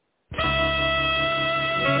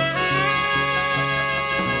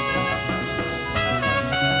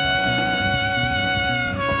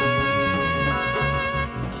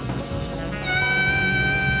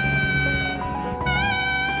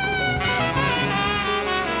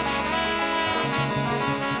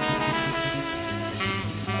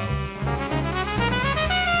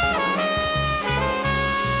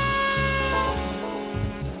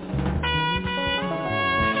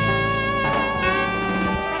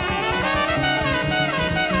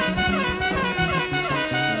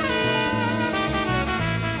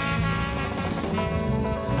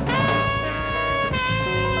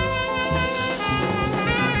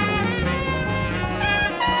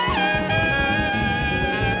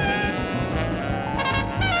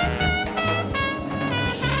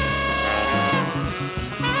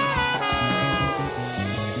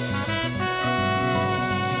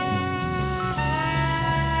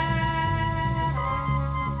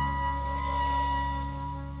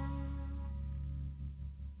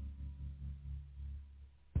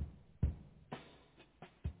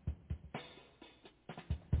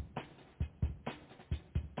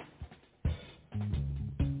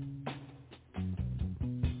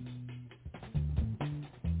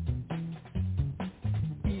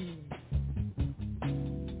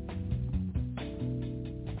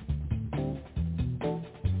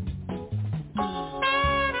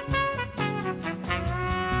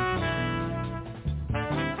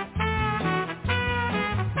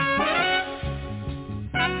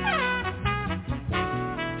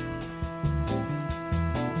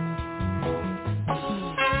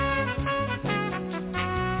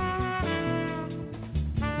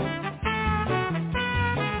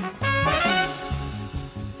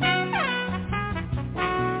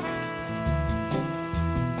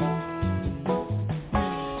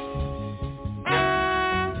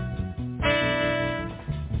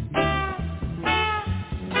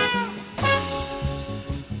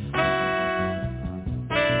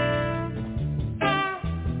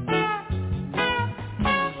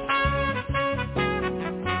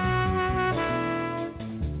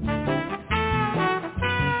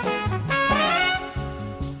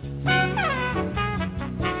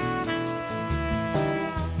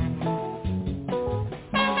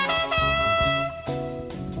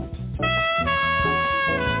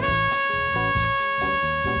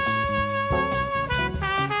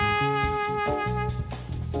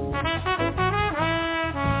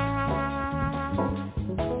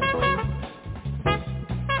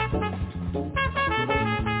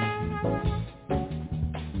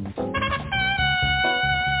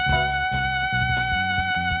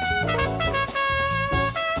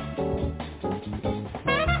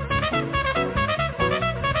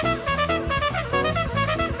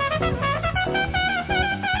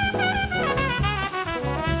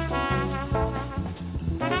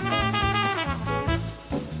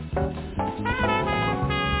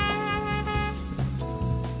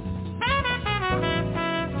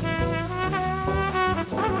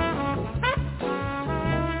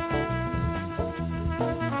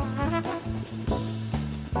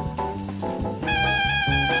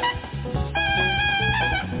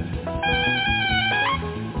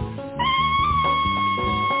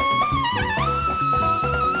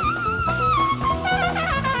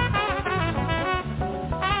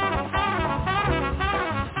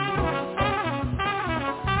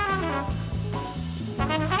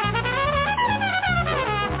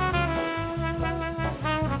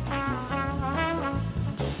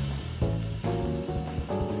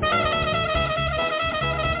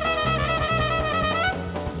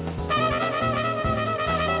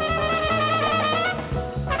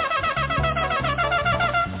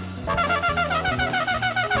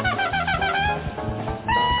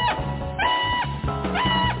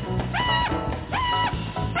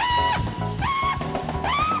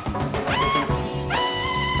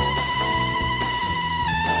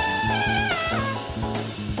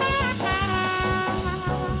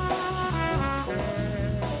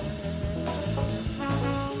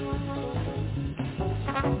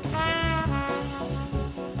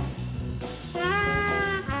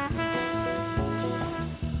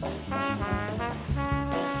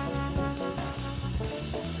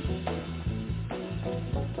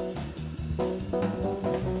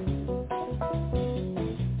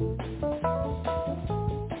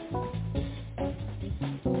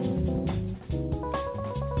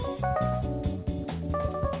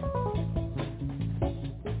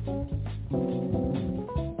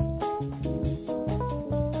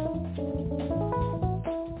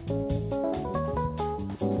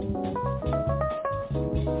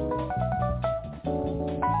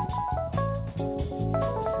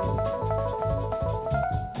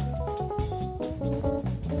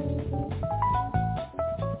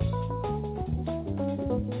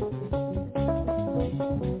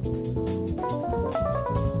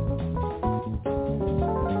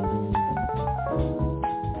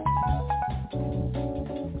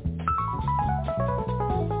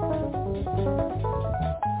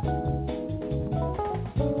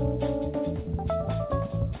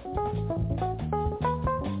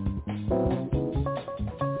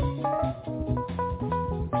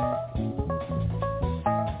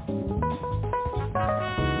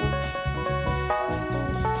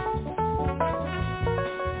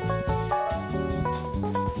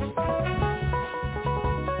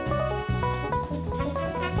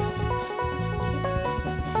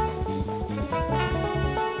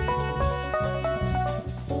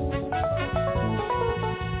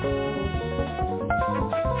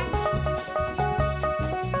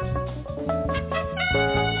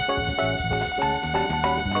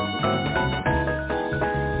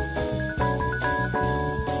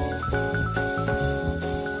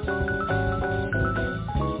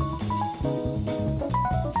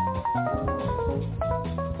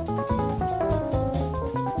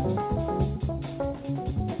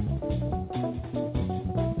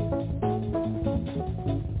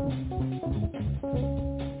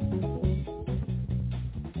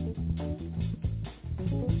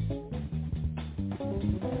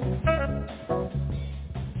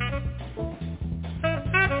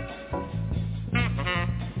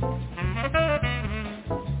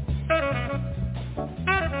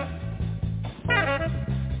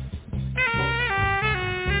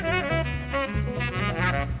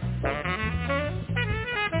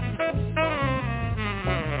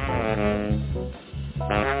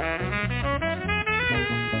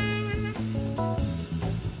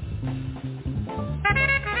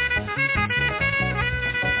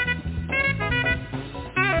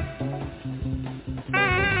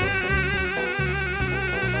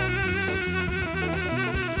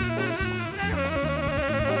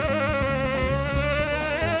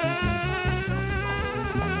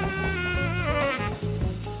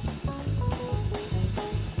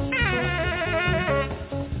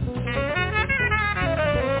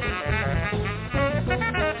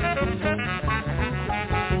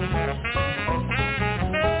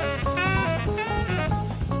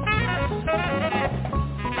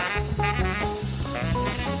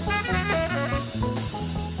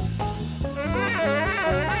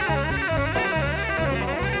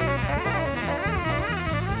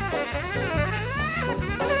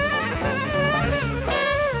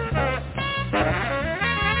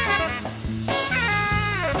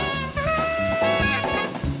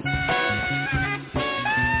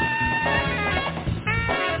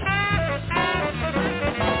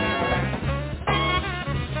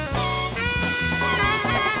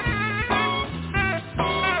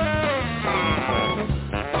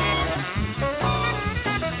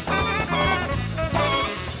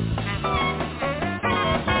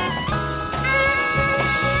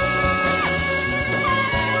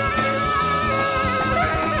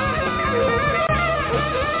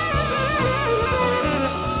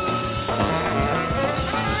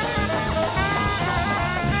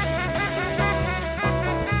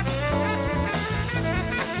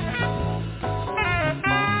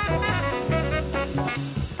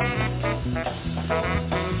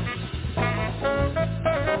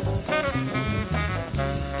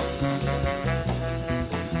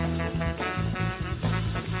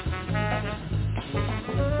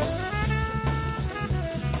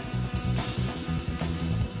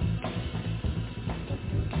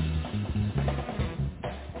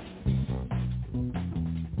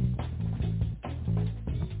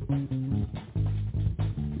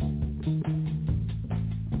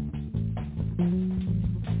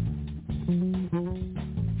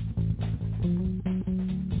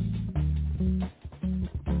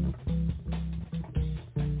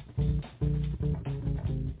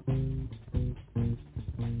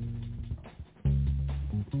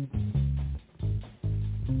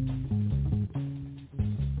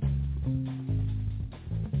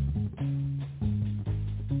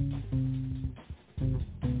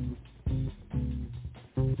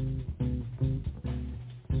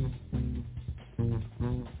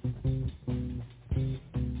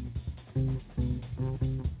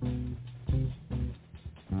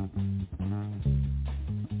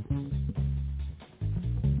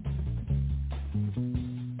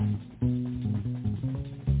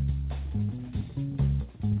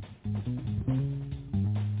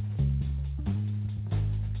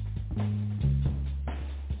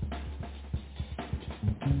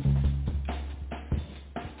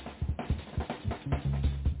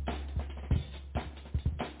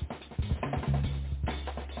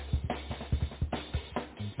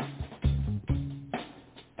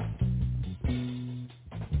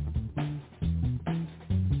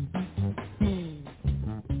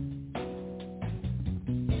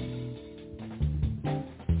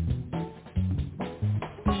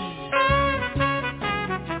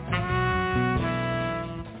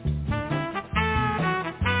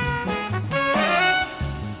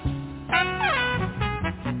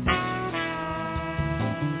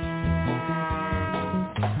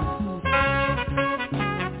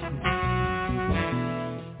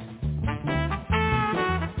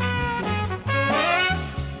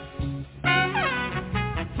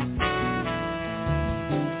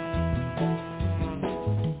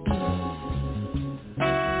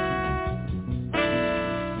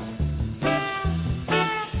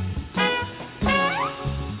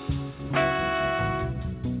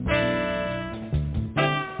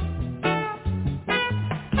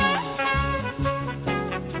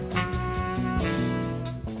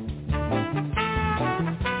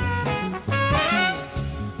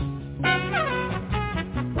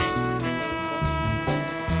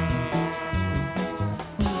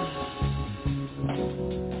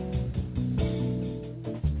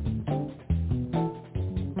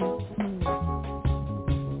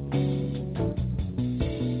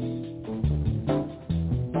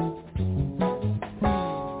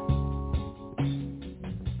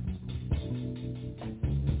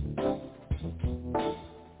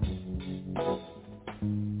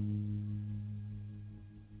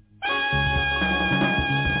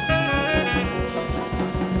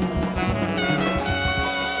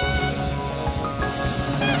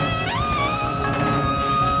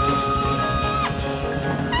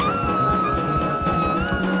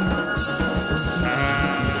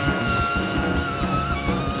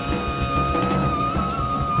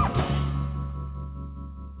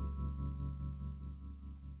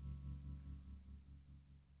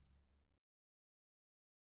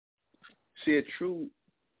 See, a true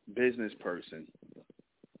business person,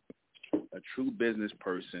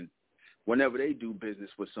 whenever they do business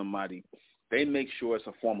with somebody, they make sure it's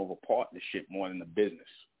a form of a partnership more than a business.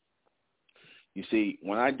 You see,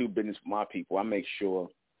 when I do business with my people, I make sure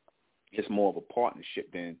it's more of a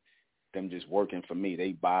partnership than them just working for me.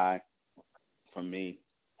 They buy from me,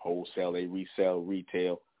 wholesale, they resell,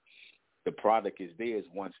 retail. The product is theirs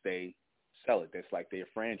once they sell it. That's like their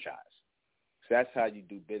franchise. So that's how you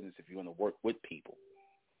do business if you want to work with people.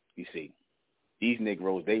 You see, these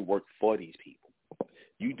Negroes, they work for these people.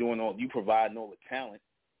 You providing all the talent,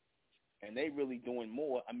 and they really doing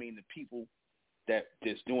more. I mean, the people that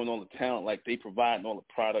just doing all the talent, like they providing all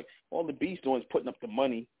the product, all the beast doing is putting up the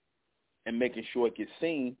money and making sure it gets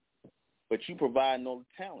seen, but you providing all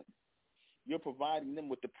the talent. You're providing them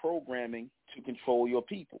with the programming to control your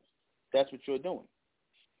people. That's what you're doing.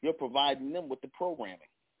 You're providing them with the programming.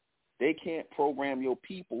 They can't program your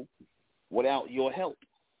people without your help.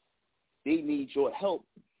 They need your help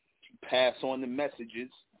to pass on the messages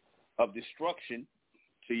of destruction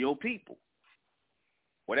to your people.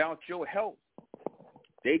 Without your help,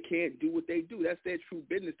 they can't do what they do. That's their true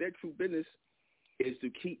business. Their true business is to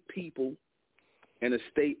keep people in a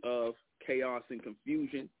state of chaos and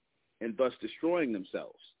confusion and thus destroying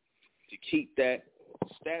themselves, to keep that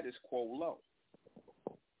status quo low.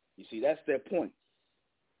 You see, that's their point.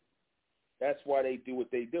 That's why they do what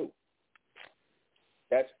they do.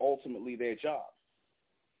 That's ultimately their job.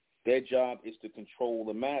 Their job is to control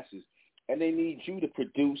the masses, and they need you to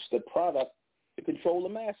produce the product to control the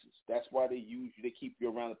masses. That's why they use you. They keep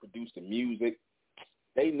you around to produce the music.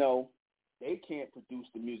 They know they can't produce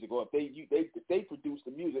the music, or if they produce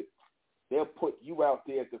the music, they'll put you out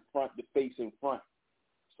there at the front, the face in front,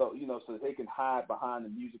 so so that they can hide behind the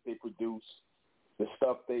music they produce, the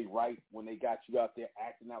stuff they write. When they got you out there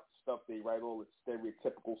acting out the stuff they write, all the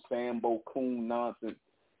stereotypical Sambo coon nonsense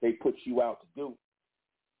they put you out to do.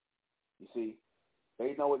 You see,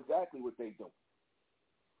 they know exactly what they do.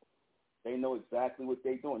 They know exactly what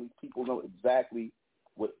they're doing. These people know exactly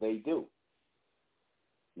what they do.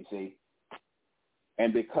 You see,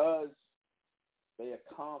 and because they are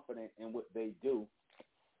confident in what they do,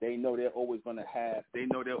 they know they're always going to have. They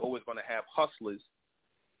know they're always going to have hustlers.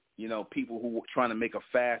 People who are trying to make a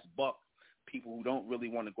fast buck. People who don't really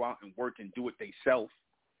want to go out and work and do it themselves.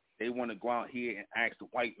 They want to go out here and ask the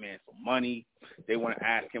white man for money. They want to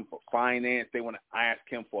ask him for finance. They want to ask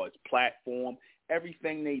him for his platform.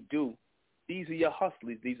 Everything they do, these are your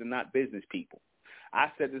hustlers. These are not business people.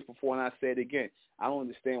 I said this before and I say it again. I don't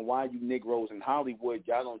understand why you Negroes in Hollywood,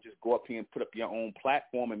 y'all don't just go up here and put up your own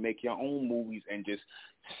platform and make your own movies and just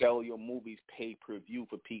sell your movies pay-per-view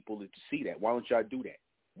for people to see that. Why don't y'all do that?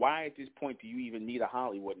 Why at this point do you even need a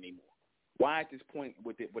Hollywood anymore? Why at this point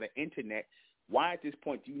with the internet, why at this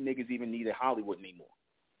point do you niggas even need a Hollywood anymore?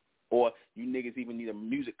 Or you niggas even need a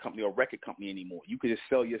music company or record company anymore? You could just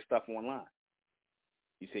sell your stuff online.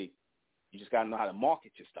 You see, you just got to know how to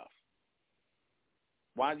market your stuff.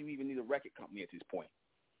 Why do you even need a record company at this point?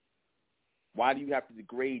 Why do you have to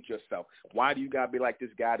degrade yourself? Why do you got to be like this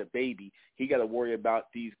guy, the baby? He got to worry about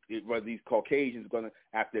these Caucasians going to,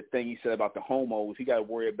 after the thing he said about the homos, he got to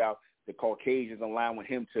worry about the Caucasians allowing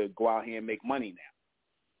him to go out here and make money now.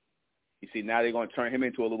 You see, now they're going to turn him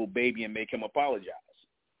into a little baby and make him apologize.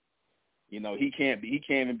 He can't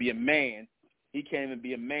even be a man. He can't even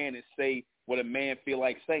be a man and say what a man feel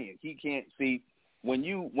like saying. He can't see when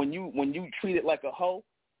you treat it like a hoe,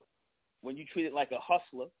 when you treat it like a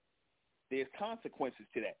hustler, there's consequences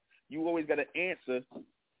to that. You always got to answer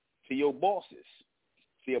to your bosses.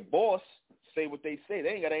 See, a boss say what they say. They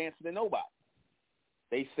ain't got to answer to nobody.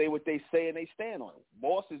 They say what they say and they stand on it.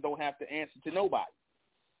 Bosses don't have to answer to nobody.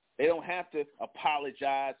 They don't have to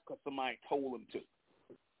apologize because somebody told them to.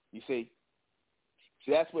 You see?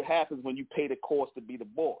 So that's what happens when you pay the cost to be the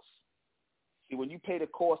boss. See, when you pay the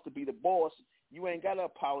cost to be the boss, you ain't got to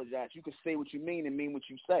apologize. You can say what you mean and mean what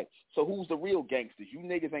you say. So who's the real gangsters? You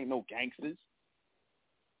niggas ain't no gangsters.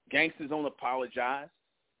 Gangsters don't apologize.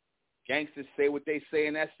 Gangsters say what they say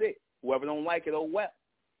and that's it. Whoever don't like it, oh well.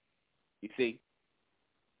 You see?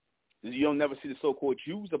 You don't never see the so-called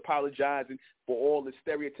Jews apologizing for all the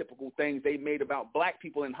stereotypical things they made about black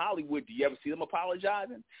people in Hollywood. Do you ever see them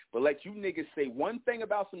apologizing? But let you niggas say one thing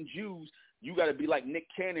about some Jews, you got to be like Nick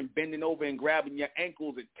Cannon, bending over and grabbing your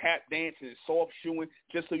ankles and tap dancing and soft shoeing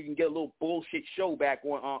just so you can get a little bullshit show back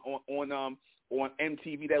on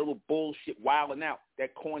MTV, that little bullshit Wildin' Out,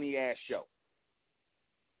 that corny-ass show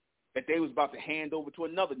that they was about to hand over to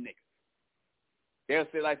another nigga. They'll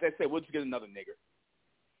say, like they said, we'll just get another nigga.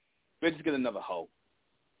 Let's just get another hoe.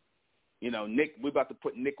 You know, Nick, we're about to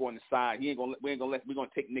put Nick on the side. We're gonna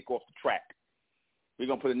take Nick off the track. We're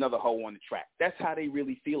gonna put another hoe on the track. That's how they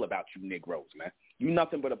really feel about you Negroes, man. You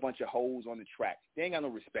nothing but a bunch of hoes on the track. They ain't got no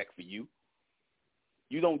respect for you.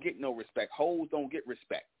 You don't get no respect. Hoes don't get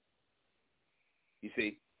respect. You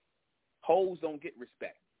see? Hoes don't get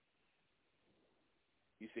respect.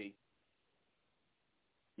 You see?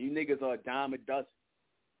 You niggas are a dime a dozen.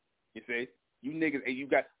 You see? You niggas, and you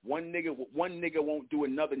got one nigga won't do,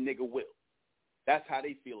 another nigga will. That's how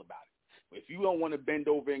they feel about it. If you don't want to bend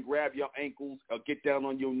over and grab your ankles or get down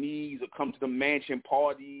on your knees or come to the mansion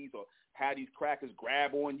parties or have these crackers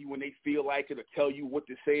grab on you when they feel like it or tell you what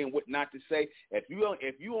to say and what not to say, if you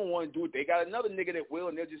don't want to do it, they got another nigga that will,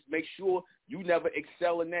 and they'll just make sure you never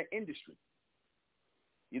excel in that industry.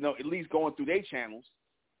 You know, at least going through their channels.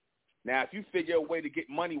 Now, if you figure a way to get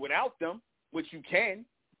money without them, which you can,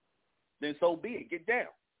 then so be it. Get down.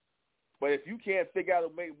 But if you can't figure out a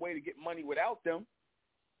way to get money without them,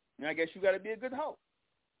 then I guess you got to be a good hoe.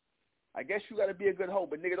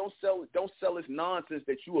 But nigga, don't sell this nonsense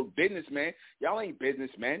that you a businessman. Y'all ain't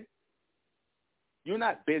businessmen. You're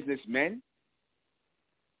not businessmen.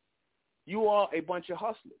 You are a bunch of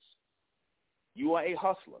hustlers. You are a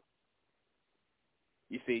hustler.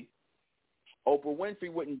 You see? Oprah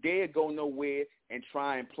Winfrey wouldn't dare go nowhere and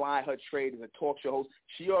try and ply her trade as a talk show host.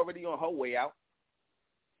 She already on her way out.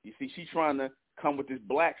 You see, she's trying to come with this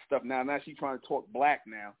black stuff now. Now she's trying to talk black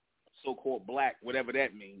now, so-called black, whatever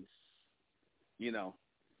that means. You know,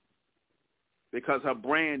 because her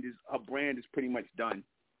brand is pretty much done.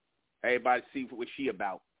 Everybody see what she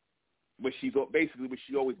about. Basically what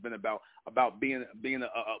she always been about being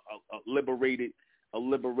a liberated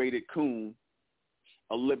coon.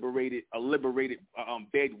 A liberated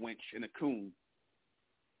bed wench and a coon.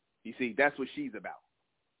 You see, that's what she's about.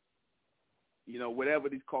 You know, whatever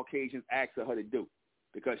these Caucasians ask her to do,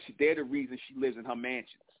 because they're the reason she lives in her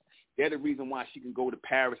mansions. They're the reason why she can go to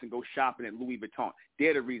Paris and go shopping at Louis Vuitton.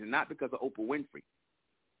 They're the reason, not because of Oprah Winfrey.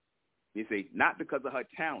 You see, not because of her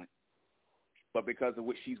talent, but because of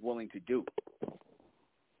what she's willing to do,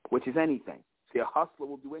 which is anything. See, a hustler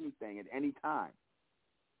will do anything at any time.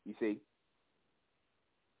 You see?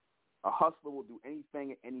 A hustler will do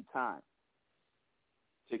anything at any time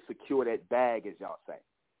to secure that bag, as y'all say.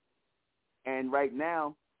 And right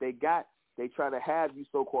now, they try to have you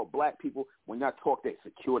so-called black people, when y'all talk that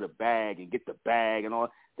secure the bag and get the bag and all,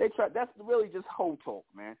 that's really just hoe talk,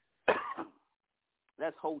 man.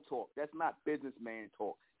 That's hoe talk. That's not businessman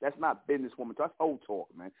talk. That's not businesswoman talk. That's hoe talk,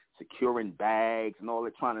 man. Securing bags and all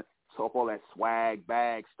that, trying to talk all that swag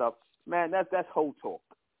bag stuff. Man, that's hoe talk.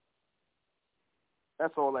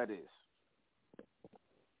 That's all that is.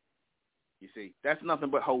 You see, that's nothing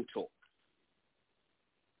but hoe talk.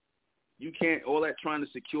 You can't, all that trying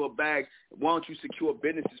to secure bags. Why don't you secure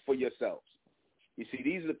businesses for yourselves? You see,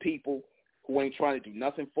 these are the people who ain't trying to do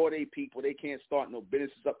nothing for their people. They can't start no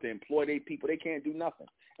businesses up to employ their people. They can't do nothing.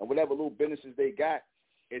 And whatever little businesses they got,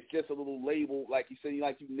 it's just a little label, like you say,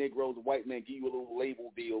 like you Negroes, a white man give you a little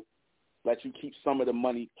label deal, let you keep some of the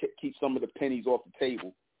money, keep some of the pennies off the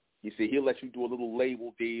table. You see, he'll let you do a little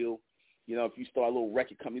label deal. You know, if you start a little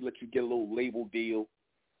record company, let you get a little label deal,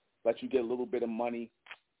 let you get a little bit of money,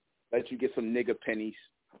 let you get some nigger pennies.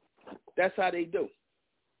 That's how they do.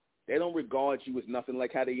 They don't regard you as nothing,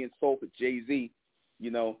 like how they insulted Jay-Z,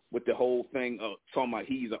 you know, with the whole thing of talking about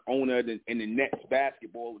he's an owner in the Nets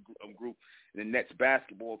basketball group, in the Nets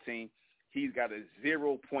basketball team. He's got a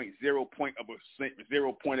 0.0 point of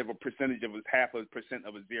a percentage of his half a percent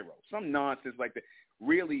of a zero. Some nonsense like that.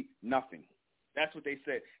 Really nothing. That's what they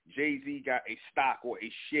said. Jay-Z got a stock or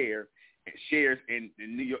a shares in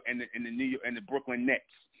New York and the Brooklyn Nets.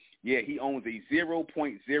 Yeah, he owns a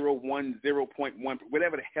 0.01, 0.1,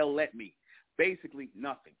 whatever the hell that means. Basically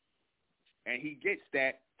nothing. And he gets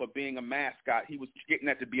that for being a mascot. He was getting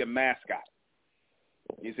that to be a mascot.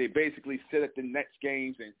 You see, basically sit at the Nets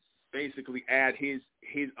games and basically add his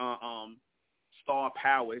star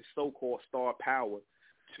power, his so-called star power,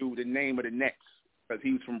 to the name of the Nets, because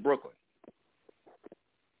he was from Brooklyn.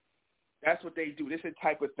 That's what they do. This is the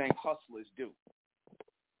type of thing hustlers do.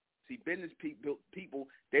 See, business people,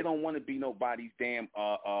 they don't want to be nobody's damn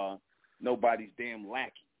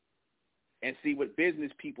lackey. And see, with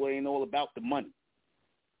business people, it ain't all about the money.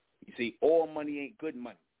 You see, all money ain't good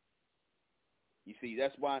money. You see,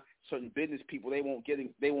 that's why certain business people, they won't get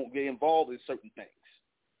involved in certain things.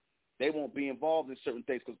 They won't be involved in certain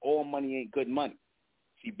things because all money ain't good money.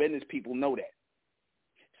 See, business people know that.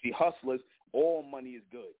 See, hustlers, all money is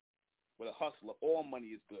good. With a hustler, all money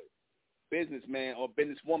is good. Businessman or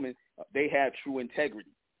businesswoman, they have true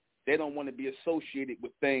integrity. They don't want to be associated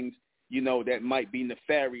with things, that might be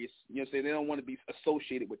nefarious. You know what I'm saying? They don't want to be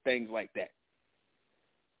associated with things like that,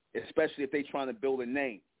 especially if they're trying to build a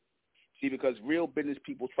name. See, because real business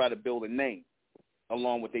people try to build a name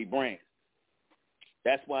along with their brand.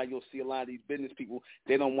 That's why you'll see a lot of these business people,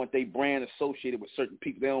 they don't want their brand associated with certain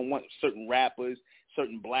people. They don't want certain rappers,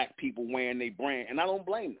 certain black people wearing their brand, and I don't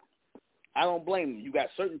blame them. I don't blame them. You got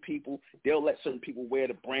certain people, they'll let certain people wear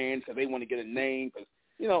the brand because they want to get a name,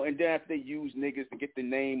 and then after they use niggas to get the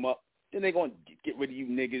name up, then they're going to get rid of you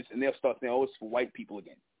niggas, and they'll start saying, oh, it's for white people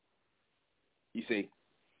again. You see,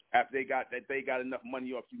 after they got enough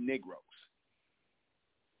money off you Negroes.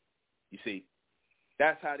 You see,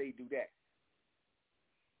 that's how they do that.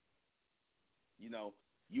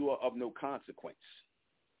 You are of no consequence.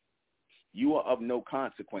 You are of no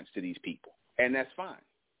consequence to these people, and that's fine.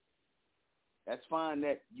 That's fine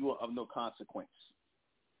that you are of no consequence.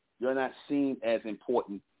 You're not seen as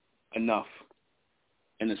important enough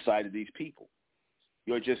in the sight of these people.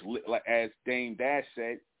 You're just, like as Dame Dash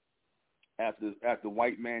said, after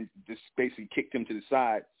white man just basically kicked him to the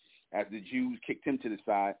side, after the Jews kicked him to the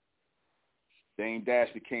side, Dame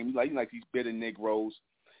Dash became like these bitter Negroes.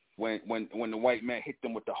 When the white man hit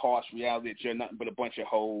them with the harsh reality that you're nothing but a bunch of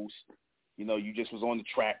hoes, you just was on the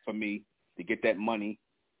track for me to get that money,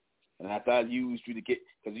 and I thought I used you to get,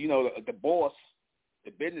 because the boss,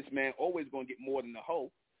 the businessman, always gonna get more than the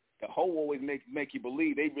hoe. The hoe always make you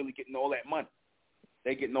believe they really getting all that money,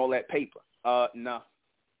 they getting all that paper. Nah.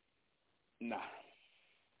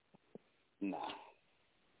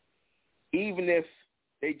 Even if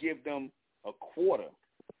they give them a quarter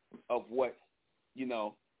of what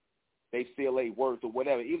they feel they worth or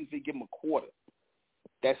whatever, even if they give them a quarter,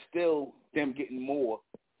 that's still them getting more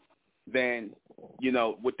than,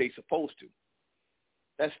 what they supposed to.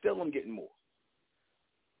 That's still them getting more.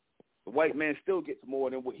 The white man still gets more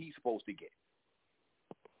than what he's supposed to get.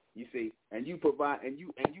 You see, and you provide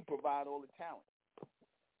all the talent.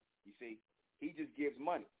 You see, he just gives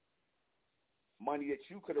money that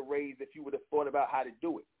you could have raised if you would have thought about how to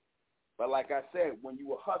do it. But like I said, when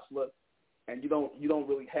you a hustler and you don't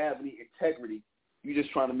really have any integrity, you're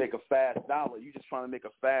just trying to make a fast dollar, you're just trying to make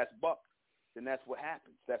a fast buck, then that's what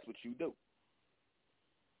happens. That's what you do.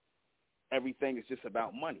 Everything is just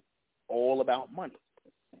about money, all about money.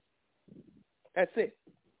 That's it.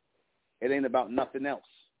 It ain't about nothing else.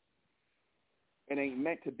 It ain't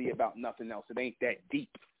meant to be about nothing else. It ain't that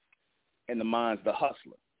deep in the minds of the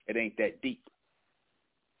hustler. It ain't that deep.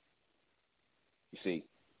 You see,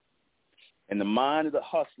 in the mind of the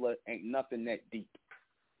hustler, ain't nothing that deep.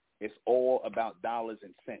 It's all about dollars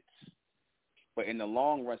and cents. But in the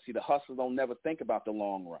long run, see, the hustler don't never think about the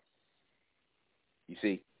long run. You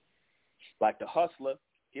see, like the hustler,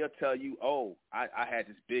 he'll tell you, oh, I had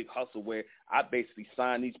this big hustle where I basically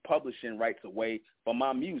signed these publishing rights away for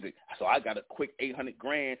my music. So I got a quick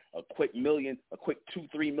 $800,000, a quick million, a quick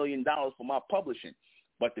 $2-3 million for my publishing.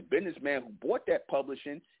 But the businessman who bought that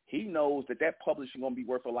publishing, he knows that publishing going to be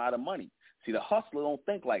worth a lot of money. See, the hustler don't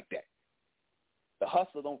think like that. The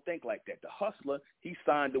hustler don't think like that. The hustler, he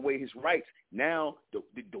signed away his rights. Now, the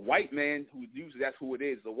white man, who usually that's who it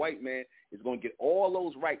is, the white man is going to get all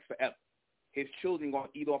those rights forever. His children going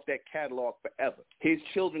to eat off that catalog forever. His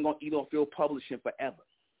children going to eat off your publishing forever.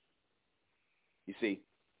 You see,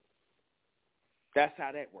 that's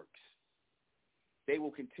how that works. They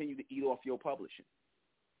will continue to eat off your publishing.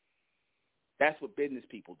 That's what business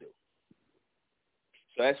people do.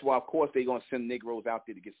 So that's why, of course, they're going to send Negroes out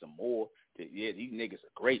there to get some more. Yeah, these niggas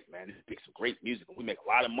are great, man. They make some great music. We make a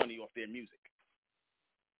lot of money off their music.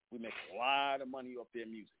 We make a lot of money off their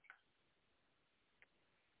music.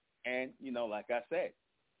 And, like I said,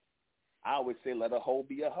 I always say let a hoe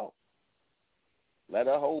be a hoe. Let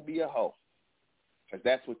a hoe be a hoe. Because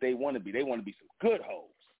that's what they want to be. They want to be some good hoes.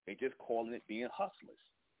 They just calling it being hustlers.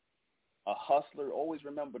 A hustler, always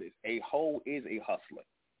remember this, a hoe is a hustler.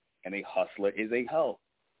 And a hustler is a hoe.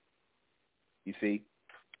 You see,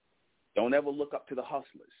 don't ever look up to the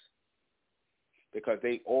hustlers because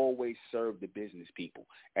they always serve the business people.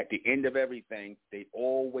 At the end of everything, they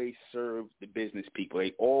always serve the business people.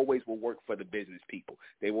 They always will work for the business people.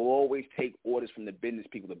 They will always take orders from the business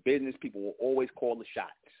people. The business people will always call the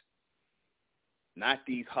shots. Not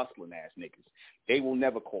these hustling ass niggas. They will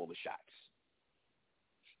never call the shots.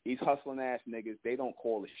 These hustling ass niggas, they don't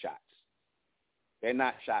call the shots. They're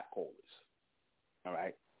not shot callers. All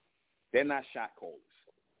right? They're not shot callers.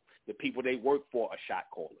 The people they work for are shot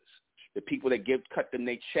callers. The people that cut them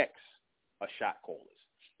their checks are shot callers.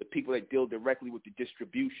 The people that deal directly with the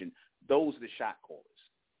distribution, those are the shot callers.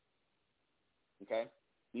 Okay?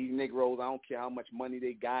 These Negroes, I don't care how much money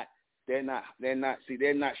they got, they're not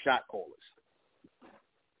shot callers.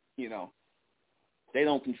 You know, they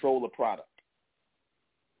don't control the product.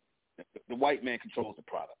 The white man controls the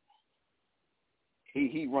product.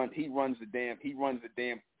 He runs the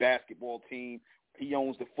damn basketball team. He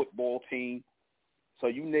owns the football team. So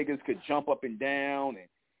you niggas could jump up and down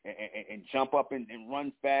and jump up and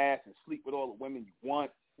run fast and sleep with all the women you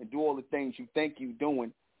want and do all the things you think you're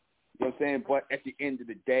doing. You know what I'm saying? But at the end of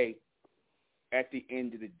the day,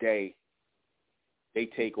 they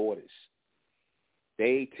take orders.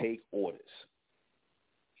 They take orders.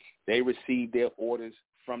 They receive their orders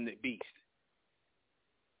from the beast.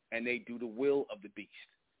 And they do the will of the beast.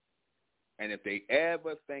 And if they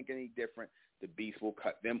ever think any different, the beast will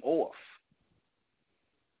cut them off.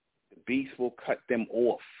 The beast will cut them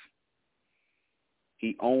off.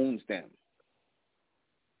 He owns them.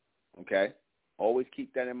 Okay? Always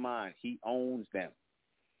keep that in mind. He owns them.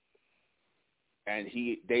 And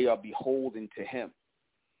they are beholden to him.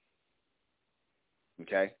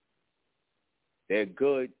 Okay? They're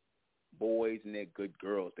good boys and they're good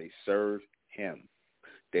girls. They serve him.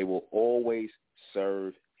 They will always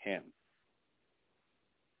serve him.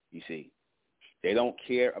 You see, they don't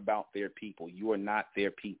care about their people. You are not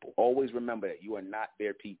their people. Always remember that. You are not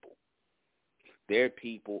their people. Their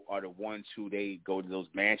people are the ones who they go to those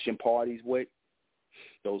mansion parties with,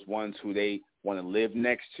 those ones who they want to live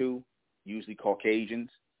next to, usually Caucasians,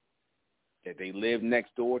 that they live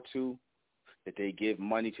next door to, that they give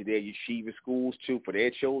money to their yeshiva schools to for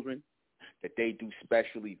their children, that they do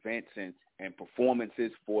special events and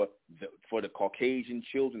performances for the Caucasian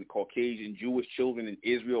children, the Caucasian Jewish children in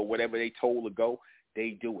Israel, whatever they told to go,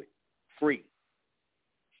 they do it free.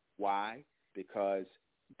 Why? Because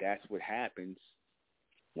that's what happens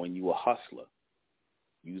when you a hustler.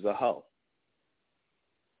 You's a hoe.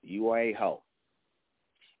 You are a hoe.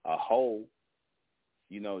 A hoe,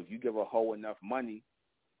 you know, if you give a hoe enough money,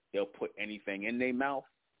 they'll put anything in their mouth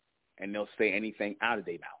and they'll say anything out of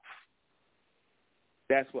their mouth.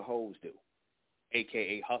 That's what hoes do,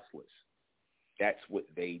 a.k.a. hustlers. That's what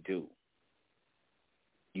they do.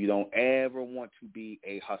 You don't ever want to be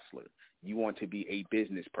a hustler. You want to be a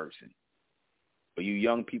business person. For you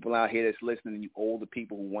young people out here that's listening and you older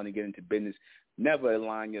people who want to get into business, never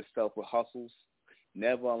align yourself with hustles.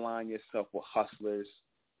 Never align yourself with hustlers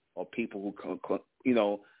or people who,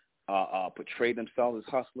 portray themselves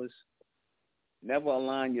as hustlers. Never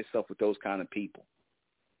align yourself with those kind of people.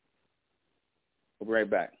 We'll be right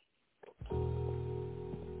back.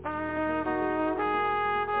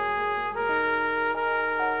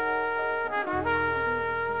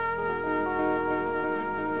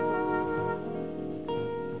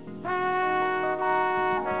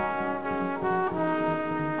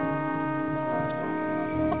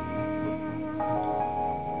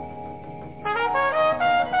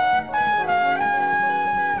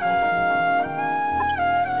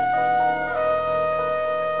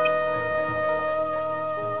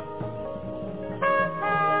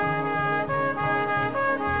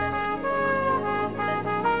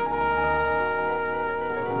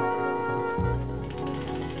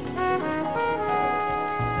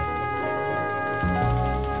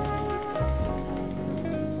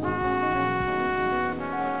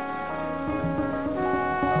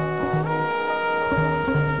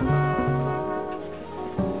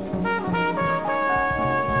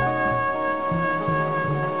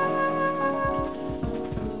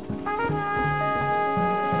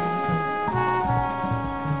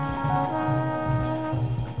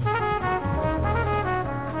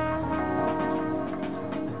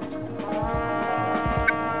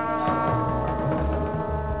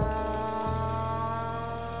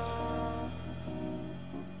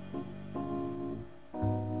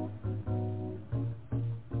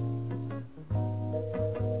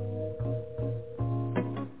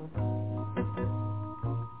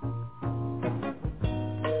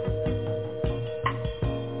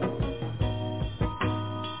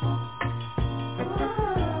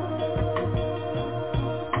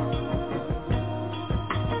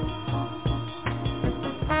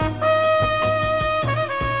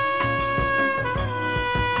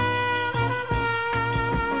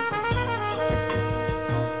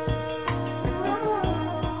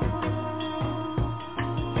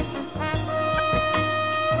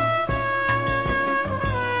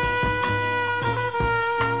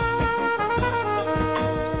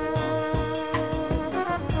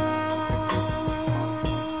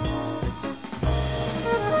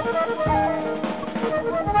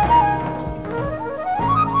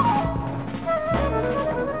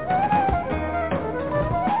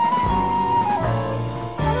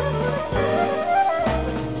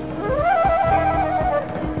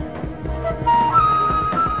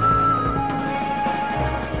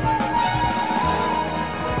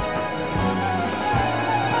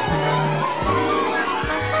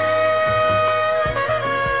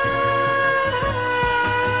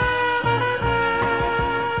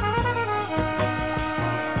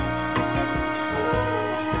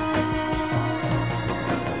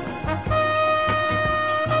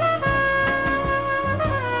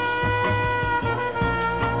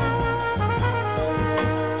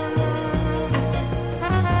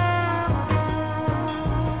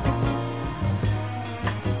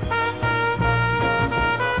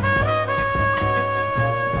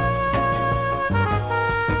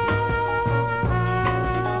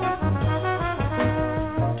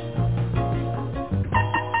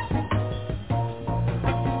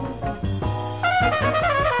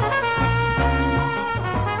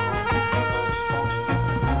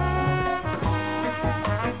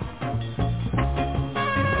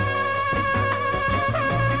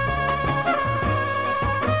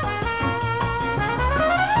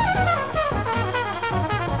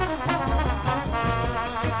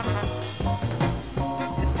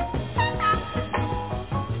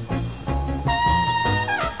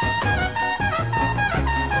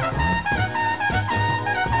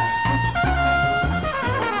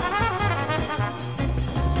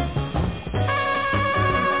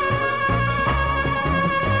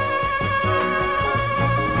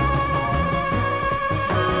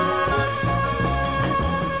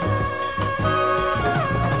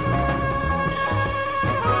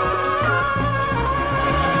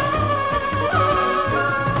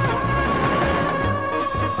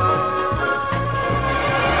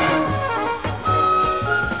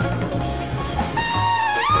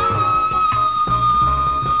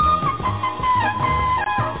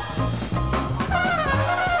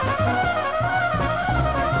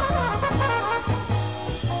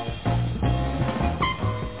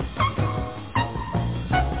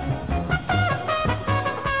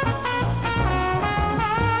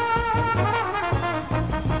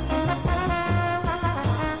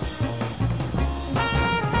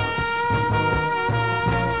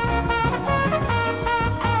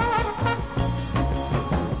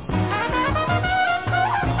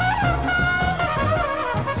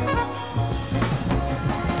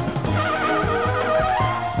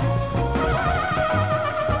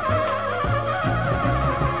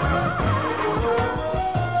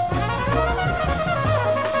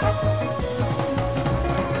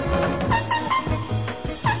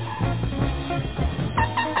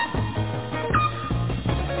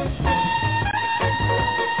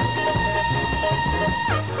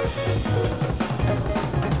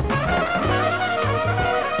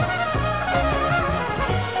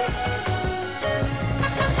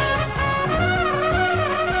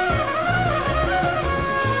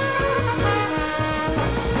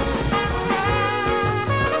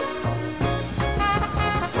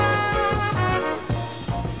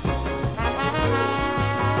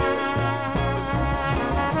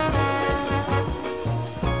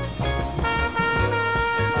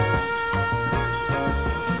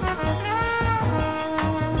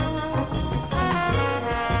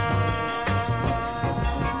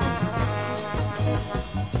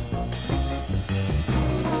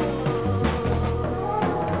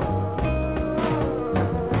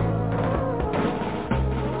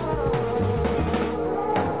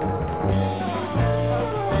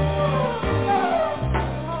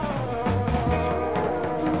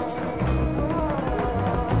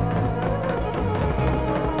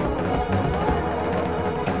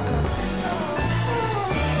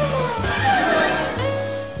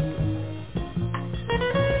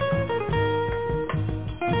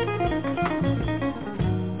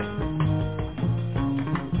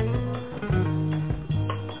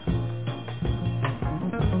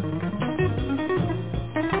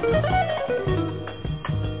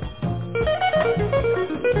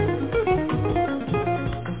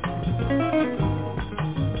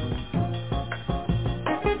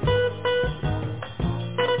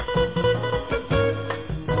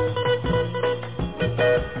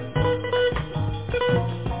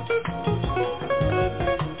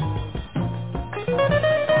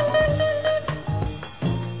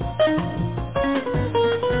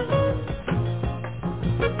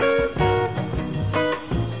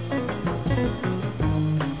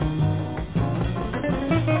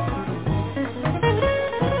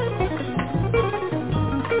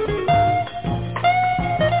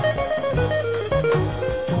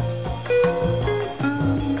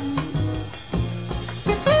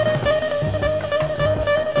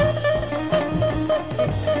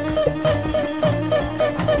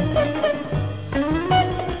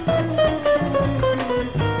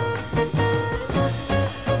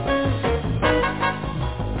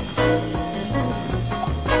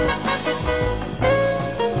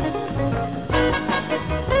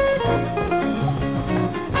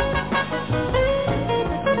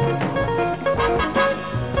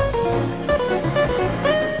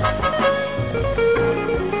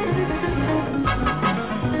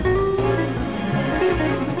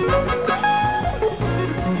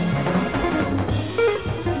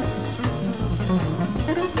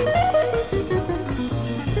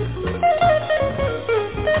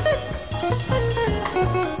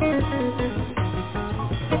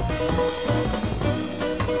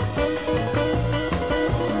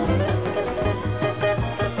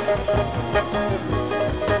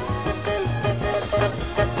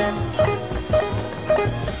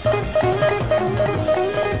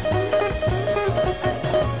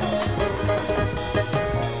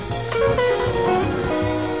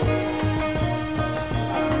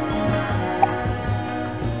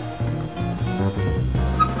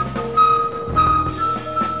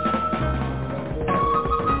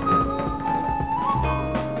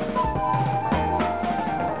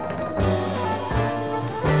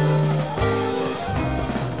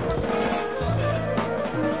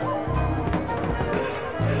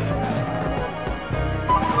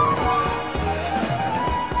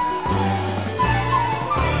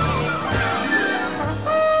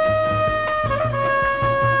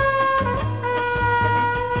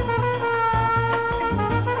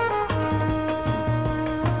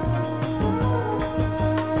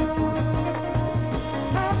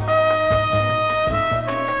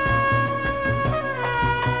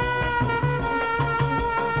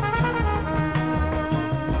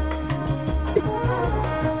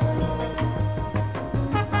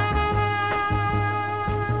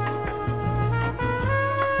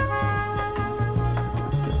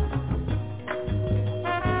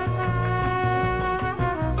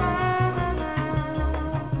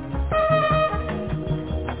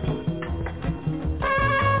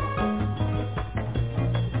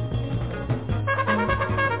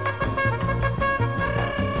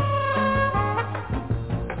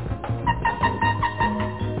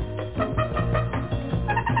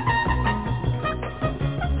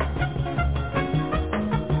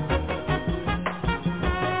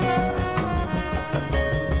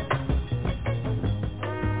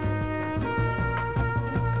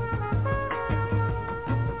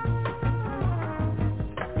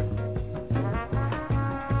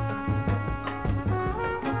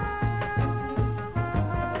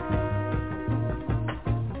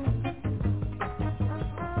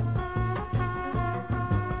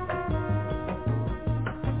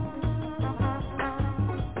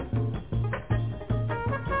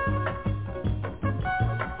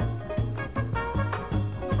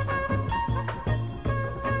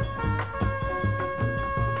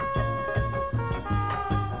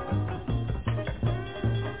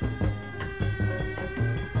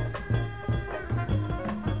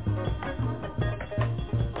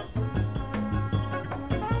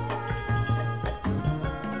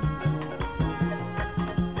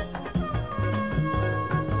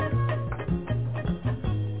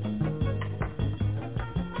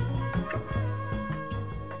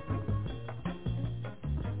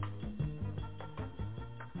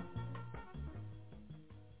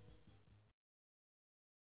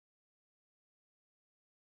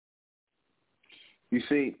 You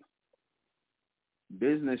see,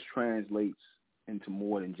 business translates into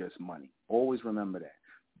more than just money. Always remember that.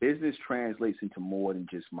 Business translates into more than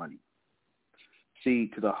just money. See,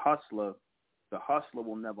 to the hustler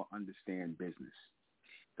will never understand business.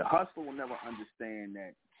 The hustler will never understand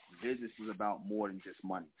that business is about more than just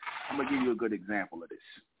money. I'm going to give you a good example of this.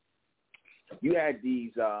 You had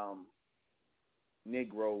these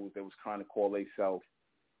Negroes that was trying to call themselves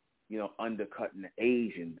undercutting the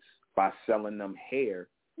Asians by selling them hair.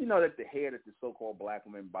 That the hair that the so-called black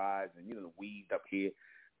woman buys and, the weave up here.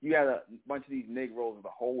 You got a bunch of these Negroes with a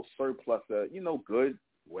whole surplus of, good,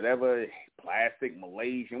 whatever, plastic,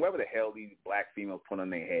 Malaysian, whatever the hell these black females put on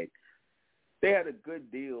their head. They had a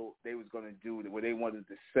good deal they was going to do where they wanted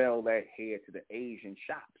to sell that hair to the Asian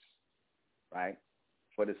shops, right,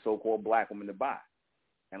 for the so-called black woman to buy.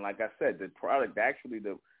 And like I said, the product actually,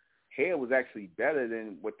 the hair was actually better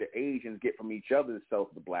than what the Asians get from each other to sell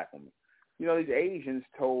to the black woman. These Asians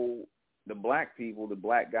told the black people, the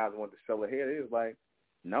black guys who wanted to sell their hair, they was like,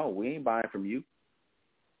 no, we ain't buying from you.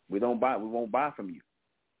 We won't buy from you.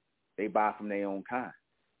 They buy from their own kind.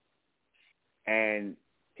 And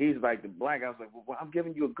he's like, the black guy was like, well, I'm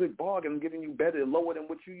giving you a good bargain. I'm giving you better, lower than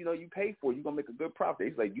what you pay for. You're going to make a good profit.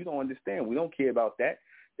 He's like, you don't understand. We don't care about that.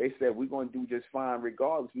 They said, we're going to do just fine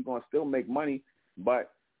regardless. We're going to still make money.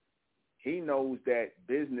 But he knows that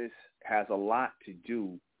business has a lot to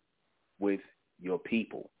do with your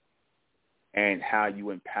people and how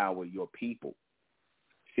you empower your people.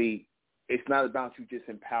 See, it's not about you just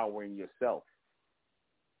empowering yourself.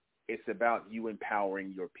 It's about you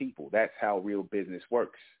empowering your people. That's how real business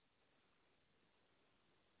works.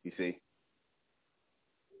 You see?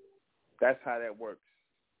 That's how that works.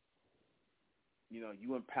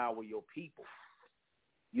 You empower your people.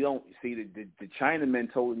 You don't see the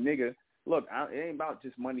Chinaman told the nigga, look, it ain't about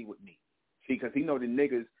just money with me. See, because the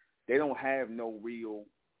niggas, they don't have no real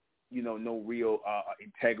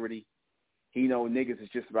integrity. Niggas is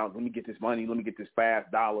just about, let me get this money, let me get this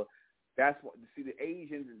 $5. That's what, see, the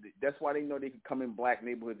Asians, that's why they know they can come in black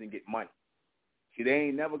neighborhoods and get money. See, they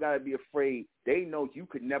ain't never got to be afraid. They know you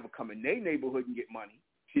could never come in their neighborhood and get money.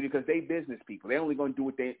 See, because they business people. They only going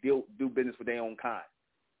to do they'll do business with their own kind.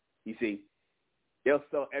 You see, they'll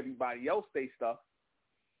sell everybody else their stuff,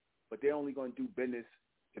 but they're only going to do business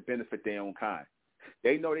to benefit their own kind.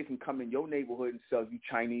 They know they can come in your neighborhood and sell you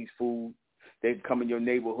Chinese food. They can come in your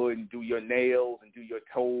neighborhood and do your nails and do your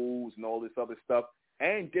toes and all this other stuff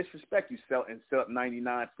and disrespect you, set up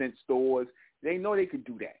 99-cent stores. They know they could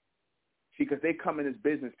do that. See, because they come in as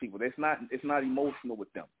business people. It's not emotional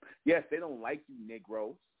with them. Yes, they don't like you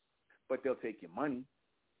Negroes, but they'll take your money.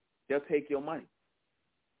 They'll take your money.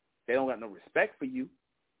 They don't got no respect for you.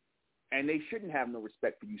 And they shouldn't have no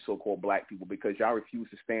respect for you so-called black people because y'all refuse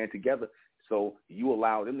to stand together. So you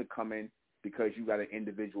allow them to come in because you got an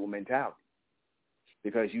individual mentality.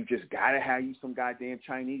 Because you just got to have you some goddamn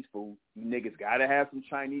Chinese food. You niggas got to have some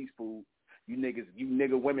Chinese food. You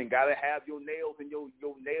nigga women got to have your nails and your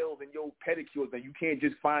nails and your pedicures. And you can't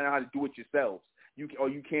just find out how to do it yourselves. You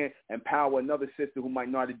can't empower another sister who might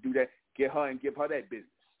know how to do that, get her and give her that business.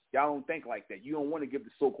 Y'all don't think like that. You don't want to give the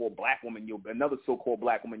so-called black woman another so-called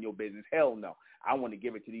black woman your business. Hell no. I want to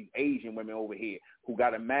give it to these Asian women over here who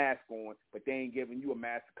got a mask on, but they ain't giving you a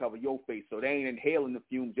mask to cover your face, so they ain't inhaling the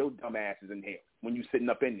fumes your dumb asses inhale when you sitting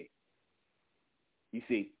up in there. You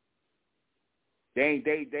see, they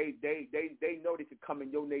know they could come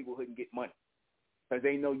in your neighborhood and get money because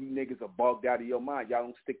they know you niggas are bugged out of your mind. Y'all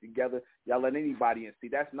don't stick together. Y'all let anybody in. See,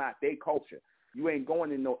 that's not their culture. You ain't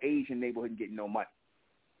going in no Asian neighborhood and getting no money.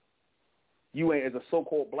 You ain't, as a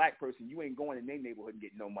so-called black person, you ain't going in their neighborhood and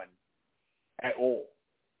getting no money at all.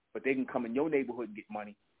 But they can come in your neighborhood and get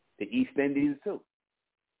money. The East Indians, too.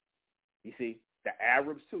 You see, the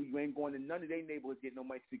Arabs, too. You ain't going to none of their neighborhoods getting no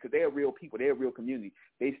money because they're real people. They're a real community.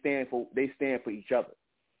 They stand for each other.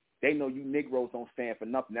 They know you Negroes don't stand for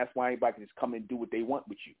nothing. That's why anybody can just come and do what they want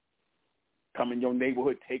with you. Come in your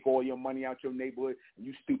neighborhood, take all your money out your neighborhood, and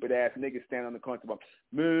you stupid-ass niggas stand on the corner about,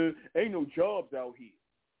 man, ain't no jobs out here.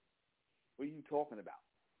 What are you talking about?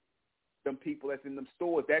 Them people that's in them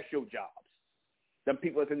stores, that's your jobs. Them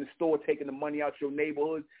people that's in the store taking the money out your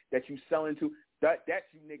neighborhood that you selling to, that's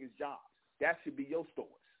you niggas' jobs. That should be your stores.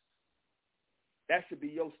 That should be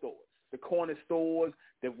your stores. The corner stores,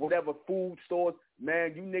 the whatever food stores.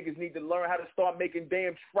 Man, you niggas need to learn how to start making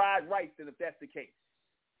damn fried rice then if that's the case.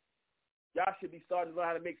 Y'all should be starting to learn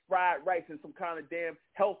how to make fried rice and some kind of damn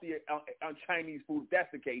healthier Chinese food if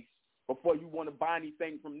that's the case before you want to buy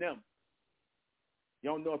anything from them. You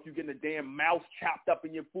don't know if you're getting a damn mouse chopped up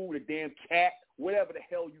in your food, a damn cat, whatever the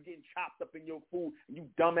hell you getting chopped up in your food, and you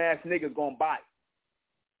dumbass niggas gonna buy it.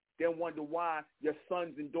 Then wonder why your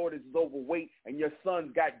sons and daughters is overweight and your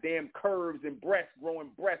sons got damn curves and growing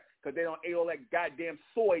breasts, because they don't eat all that goddamn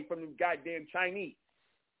soy from them goddamn Chinese.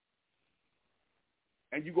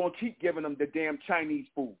 And you gonna keep giving them the damn Chinese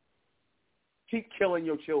food. Keep killing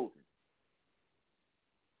your children.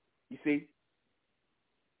 You see?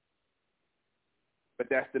 But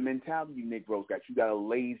that's the mentality you Negroes got. You got a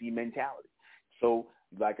lazy mentality. So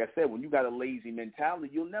Like I said, when you got a lazy mentality,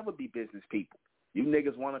 you'll never be business people. You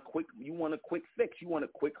niggas want a quick fix. You want a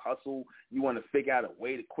quick hustle. You want to figure out a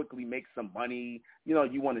way to quickly make some money. You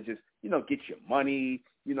want to just, get your money.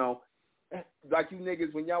 Like you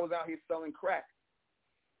niggas, when y'all was out here selling crack,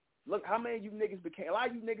 look how many of you niggas a lot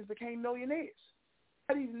of you niggas became millionaires.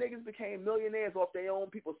 A lot of these niggas became millionaires off their own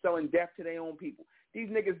people, selling death to their own people. These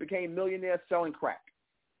niggas became millionaires selling crack.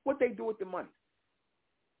 What they do with the money?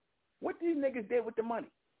 What these niggas did with the money?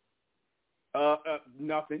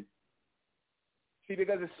 Nothing. See,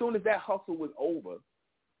 because as soon as that hustle was over,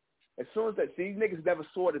 these niggas never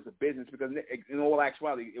saw it as a business because in all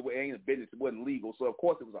actuality, it ain't a business. It wasn't legal. So, of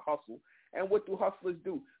course, it was a hustle. And what do hustlers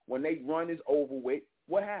do? When they run is over with,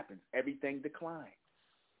 what happens? Everything declines.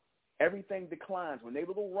 Everything declines. When their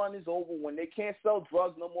little run is over, when they can't sell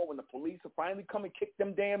drugs no more, when the police will finally come and kick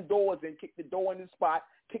them damn doors in, kick the door in the spot,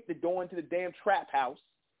 kick the door into the damn trap house,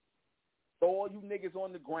 throw all you niggas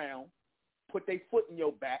on the ground, put their foot in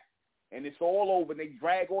your back, and it's all over. They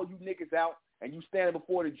drag all you niggas out, and you standing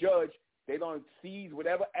before the judge. They don't seize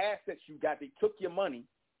whatever assets you got. They took your money.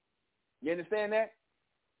 You understand that?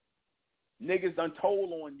 Niggas done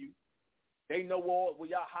told on you. They know where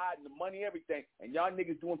y'all hiding the money, everything, and y'all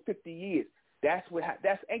niggas doing 50 years.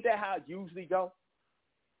 Ain't that how it usually go?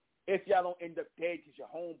 If y'all don't end up dead because your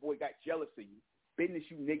homeboy got jealous of you, business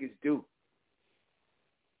you niggas do.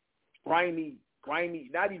 Grimy,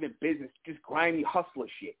 not even business, just grimy hustler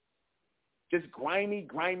shit. Just grimy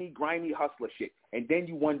hustler shit. And then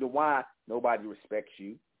you wonder why nobody respects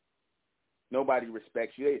you. Nobody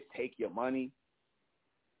respects you. They just take your money,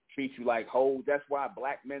 treat you like hoes. That's why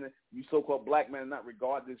you so-called black men are not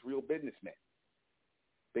regarded as real businessmen.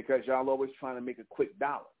 Because y'all always trying to make a quick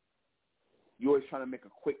dollar. You're always trying to make a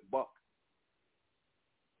quick buck.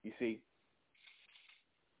 You see?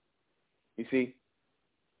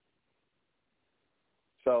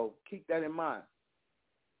 So keep that in mind.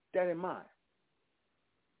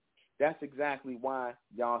 That's exactly why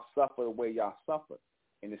y'all suffer the way y'all suffer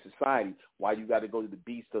in the society. Why you got to go to the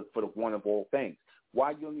beast for the one of all things.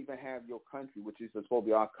 Why you don't even have your country, which is supposed to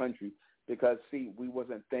be our country. Because, see, we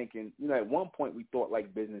wasn't thinking, at one point we thought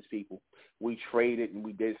like business people. We traded and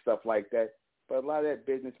we did stuff like that. But a lot of that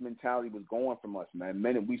business mentality was going from us, man. The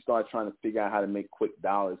minute we started trying to figure out how to make quick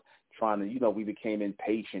dollars, we became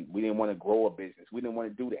impatient. We didn't want to grow a business. We didn't want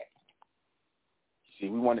to do that. See,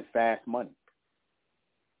 we wanted fast money.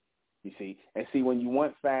 You see? And see, when you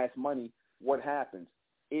want fast money, what happens?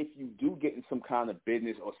 If you do get in some kind of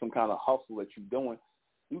business or some kind of hustle that you're doing,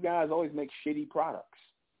 you guys always make shitty products.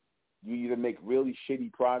 You either make really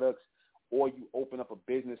shitty products or you open up a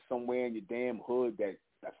business somewhere in your damn hood that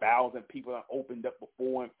 1,000 people have opened up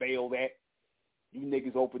before and failed at. You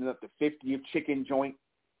niggas opening up the 50th chicken joint,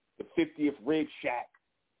 the 50th rib shack,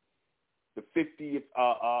 the 50th,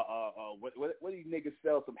 what do these niggas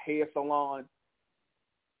sell? Some hair salon.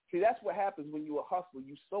 See, that's what happens when you're a hustler.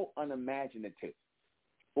 You're so unimaginative.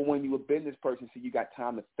 But when you're a business person, see, you got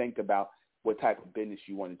time to think about what type of business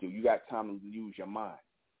you want to do. You got time to use your mind.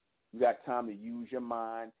 You got time to use your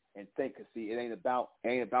mind and think. Cause see, it ain't about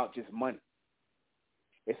just money.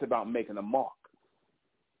 It's about making a mark.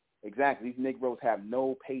 Exactly. These Negroes have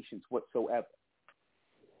no patience whatsoever.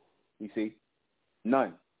 You see?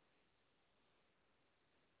 None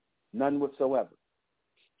whatsoever.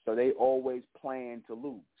 So they always plan to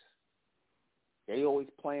lose.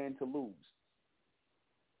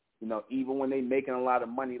 Even when they making a lot of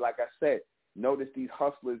money, like I said, notice these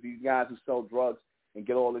hustlers, these guys who sell drugs and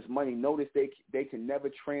get all this money, notice they can never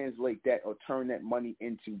translate that or turn that money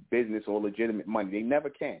into business or legitimate money. They never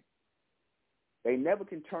can. They never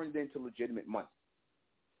can turn it into legitimate money.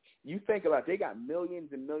 You think about it, they got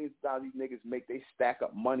millions and millions of dollars these niggas make. They stack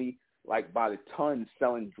up money like by the tons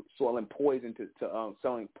selling poison to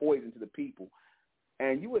the people.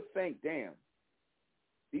 And you would think, damn,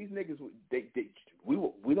 these niggas,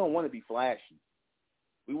 we don't want to be flashy.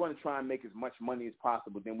 We want to try and make as much money as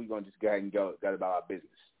possible. Then we're going to just go ahead and go about our business.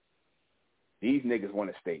 These niggas want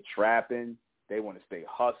to stay trapping. They want to stay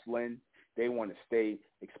hustling. They want to stay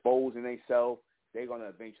exposing themselves. They're going to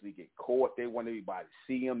eventually get caught. They want everybody to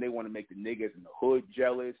see them. They want to make the niggas in the hood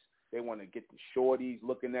jealous. They want to get the shorties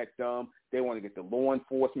looking at them. They want to get the law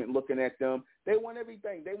enforcement looking at them. They want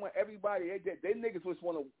everything. They want everybody. They niggas just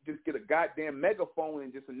want to just get a goddamn megaphone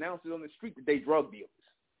and just announce it on the street that they drug dealers.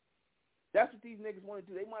 That's what these niggas want to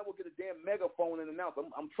do. They might as well get a damn megaphone and announce,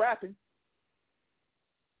 I'm trapping.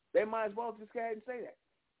 They might as well just go ahead and say that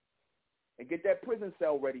and get that prison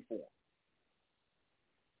cell ready for them.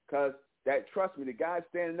 Because trust me, the guy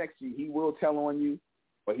standing next to you, he will tell on you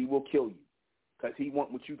or he will kill you because he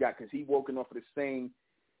want what you got because he woken up for the same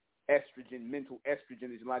estrogen, mental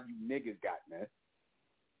estrogen is a lot of you niggas got, man.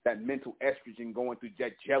 That mental estrogen going through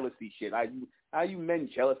that jealousy shit. How you men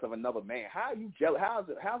jealous of another man? How are you jealous?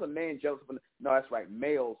 How's a man jealous of no, that's right.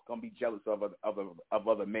 Males gonna be jealous of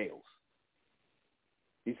other males.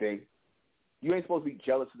 You see, you ain't supposed to be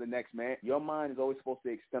jealous of the next man. Your mind is always supposed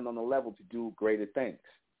to extend on the level to do greater things,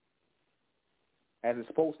 as it's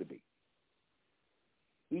supposed to be.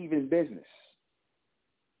 Even business,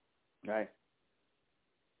 right?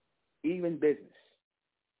 Even business.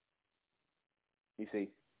 You see,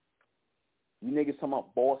 you niggas talking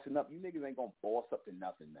about bossing up. You niggas ain't gonna boss up to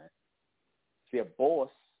nothing, man. See, a boss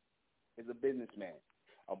is a businessman.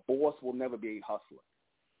 A boss will never be a hustler.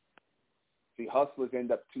 See, hustlers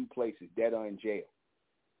end up two places, dead or in jail.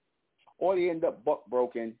 Or they end up buck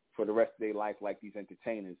broken for the rest of their life like these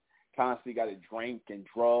entertainers. Constantly got to drink and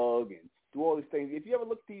drug and do all these things. If you ever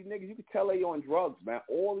look at these niggas, you can tell they on drugs, man.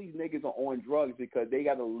 All these niggas are on drugs because they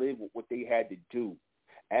got to live with what they had to do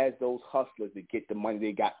as those hustlers to get the money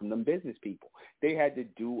they got from them business people. They had to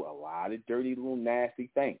do a lot of dirty little nasty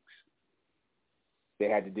things. They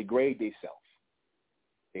had to degrade themselves.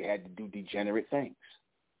 They had to do degenerate things.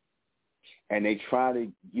 And they try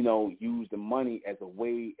to, use the money as a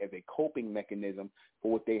way, as a coping mechanism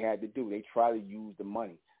for what they had to do. They try to use the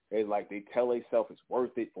money. They tell themselves it's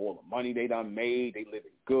worth it for all the money they done made. They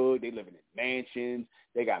living good. They living in mansions.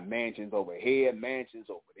 They got mansions over here, mansions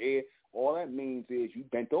over there. All that means is you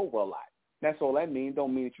bent over a lot. That's all that means.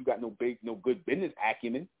 Don't mean that you got no good business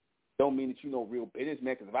acumen. Don't mean that you know real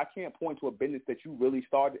businessman. Because if I can't point to a business that you really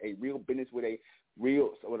started, a real business with a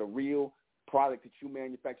real product that you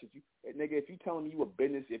manufactured, nigga, if you telling me you a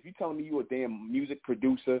business, if you telling me you a damn music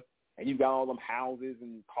producer and you got all them houses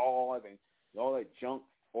and cars and all that junk,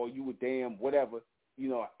 or you a damn whatever,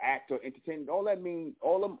 actor, entertainer, all that means,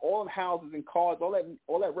 all them houses and cars, all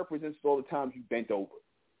that represents all the times you bent over.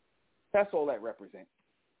 That's all that represents.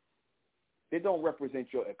 They don't represent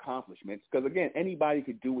your accomplishments because, again, anybody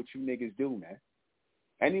could do what you niggas do, man.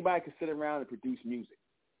 Anybody could sit around and produce music.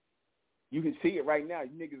 You can see it right now.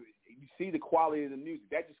 You niggas, you see the quality of the music.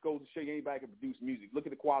 That just goes to show you anybody can produce music. Look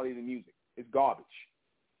at the quality of the music. It's garbage.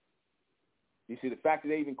 You see, the fact that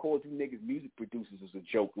they even called you niggas music producers is a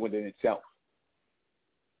joke within itself.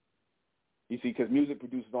 You see, because music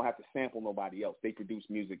producers don't have to sample nobody else. They produce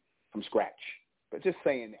music from scratch. But just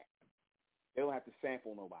saying that. They don't have to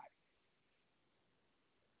sample nobody.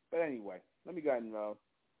 But anyway, let me go ahead and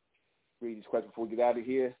read this question before we get out of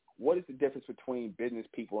here. What is the difference between business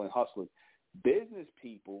people and hustlers? Business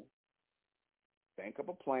people think up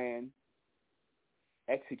a plan,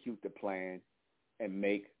 execute the plan, and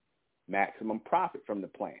make maximum profit from the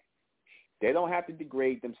plan. They don't have to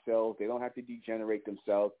degrade themselves. They don't have to degenerate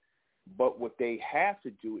themselves. But what they have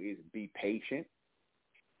to do is be patient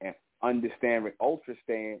and understand and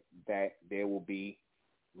understand that there will be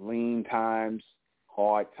lean times,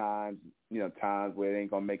 hard times, times where they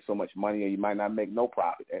ain't going to make so much money or you might not make no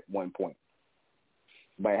profit at one point.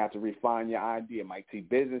 You might have to refine your idea. Might see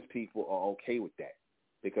business people are okay with that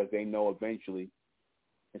because they know eventually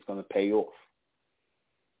it's going to pay off.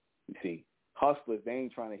 You see, hustlers, they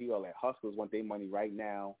ain't trying to hear all that. Hustlers want their money right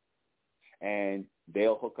now, and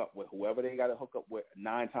they'll hook up with whoever they got to hook up with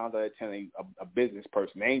 9 times out of 10, a business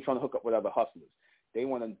person. They ain't trying to hook up with other hustlers. They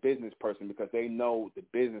want a business person because they know the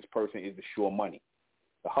business person is the sure money.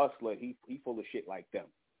 The hustler, he full of shit like them.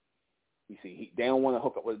 You see, they don't want to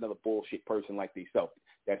hook up with another bullshit person like themselves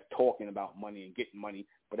that's talking about money and getting money,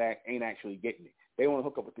 but that ain't actually getting it. They want to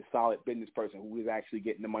hook up with the solid business person who is actually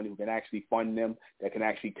getting the money, who can actually fund them, that can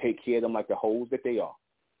actually take care of them like the hoes that they are.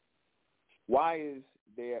 Why is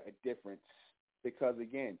there a difference? Because,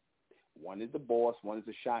 again, one is the boss, one is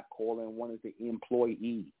the shot caller, and one is the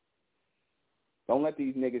employee. Don't let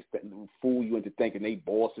these niggas fool you into thinking they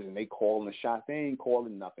bosses and they calling the shots. They ain't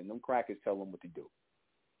calling nothing. Them crackers tell them what to do.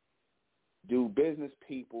 Do business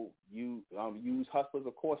people use hustlers?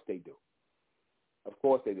 Of course they do. Of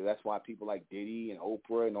course they do. That's why people like Diddy and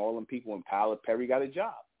Oprah and all them people and Tyler Perry got a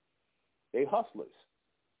job. They hustlers.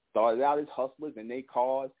 Started out as hustlers in their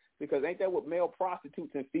cars. Because ain't that what male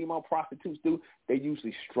prostitutes and female prostitutes do? They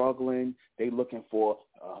usually struggling. They looking for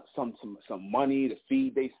some money to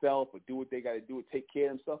feed themselves or do what they got to do to take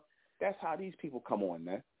care of themselves. That's how these people come on,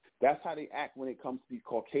 man. That's how they act when it comes to these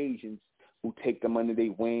Caucasians who take them under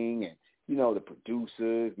their wing and, the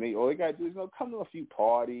producers. All they got to do is come to a few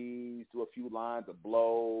parties, do a few lines of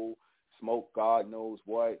blow, smoke God knows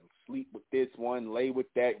what, sleep with this one, lay with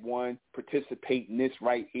that one, participate in this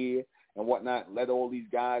right here. And whatnot, let all these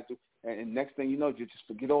guys do. And next thing you know, you just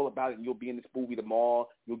forget all about it, and you'll be in this movie tomorrow.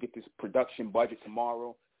 You'll get this production budget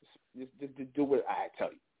tomorrow. Just do what I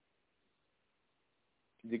tell you.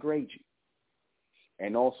 to degrade you,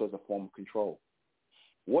 and also as a form of control.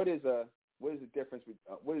 What is the difference?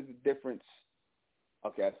 What is the difference?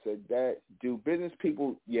 Okay, I said that. Do business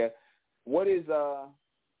people? Yeah. What is a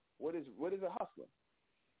hustler?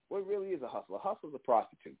 What really is a hustler? A hustler is a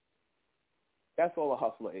prostitute. That's all a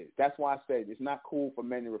hustler is. That's why I said it's not cool for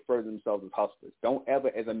men to refer to themselves as hustlers. Don't ever,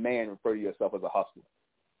 as a man, refer to yourself as a hustler.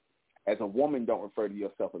 As a woman, don't refer to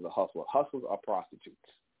yourself as a hustler. Hustlers are prostitutes.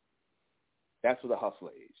 That's what a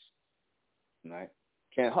hustler is. Right?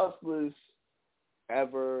 Can hustlers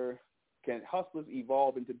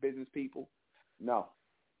evolve into business people? No.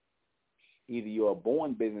 Either you're a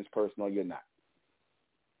born business person or you're not.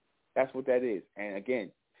 That's what that is. And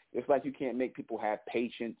again, it's like you can't make people have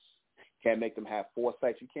patience, can't make them have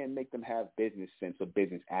foresight. You can't make them have business sense or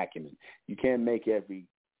business acumen. You can't make every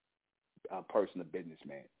person a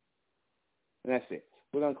businessman. And that's it.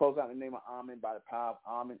 We're going to close out in the name of Amen, by the power of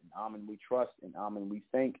Amen. In Amen we trust, in Amen we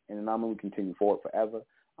think, and in Amen we continue forward forever.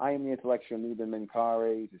 I am the intellectual Nuben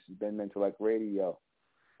MENKARAYZZ. This has been MENTELLECT Radio.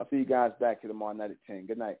 I'll see you guys back here tomorrow night at 10.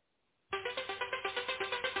 Good night.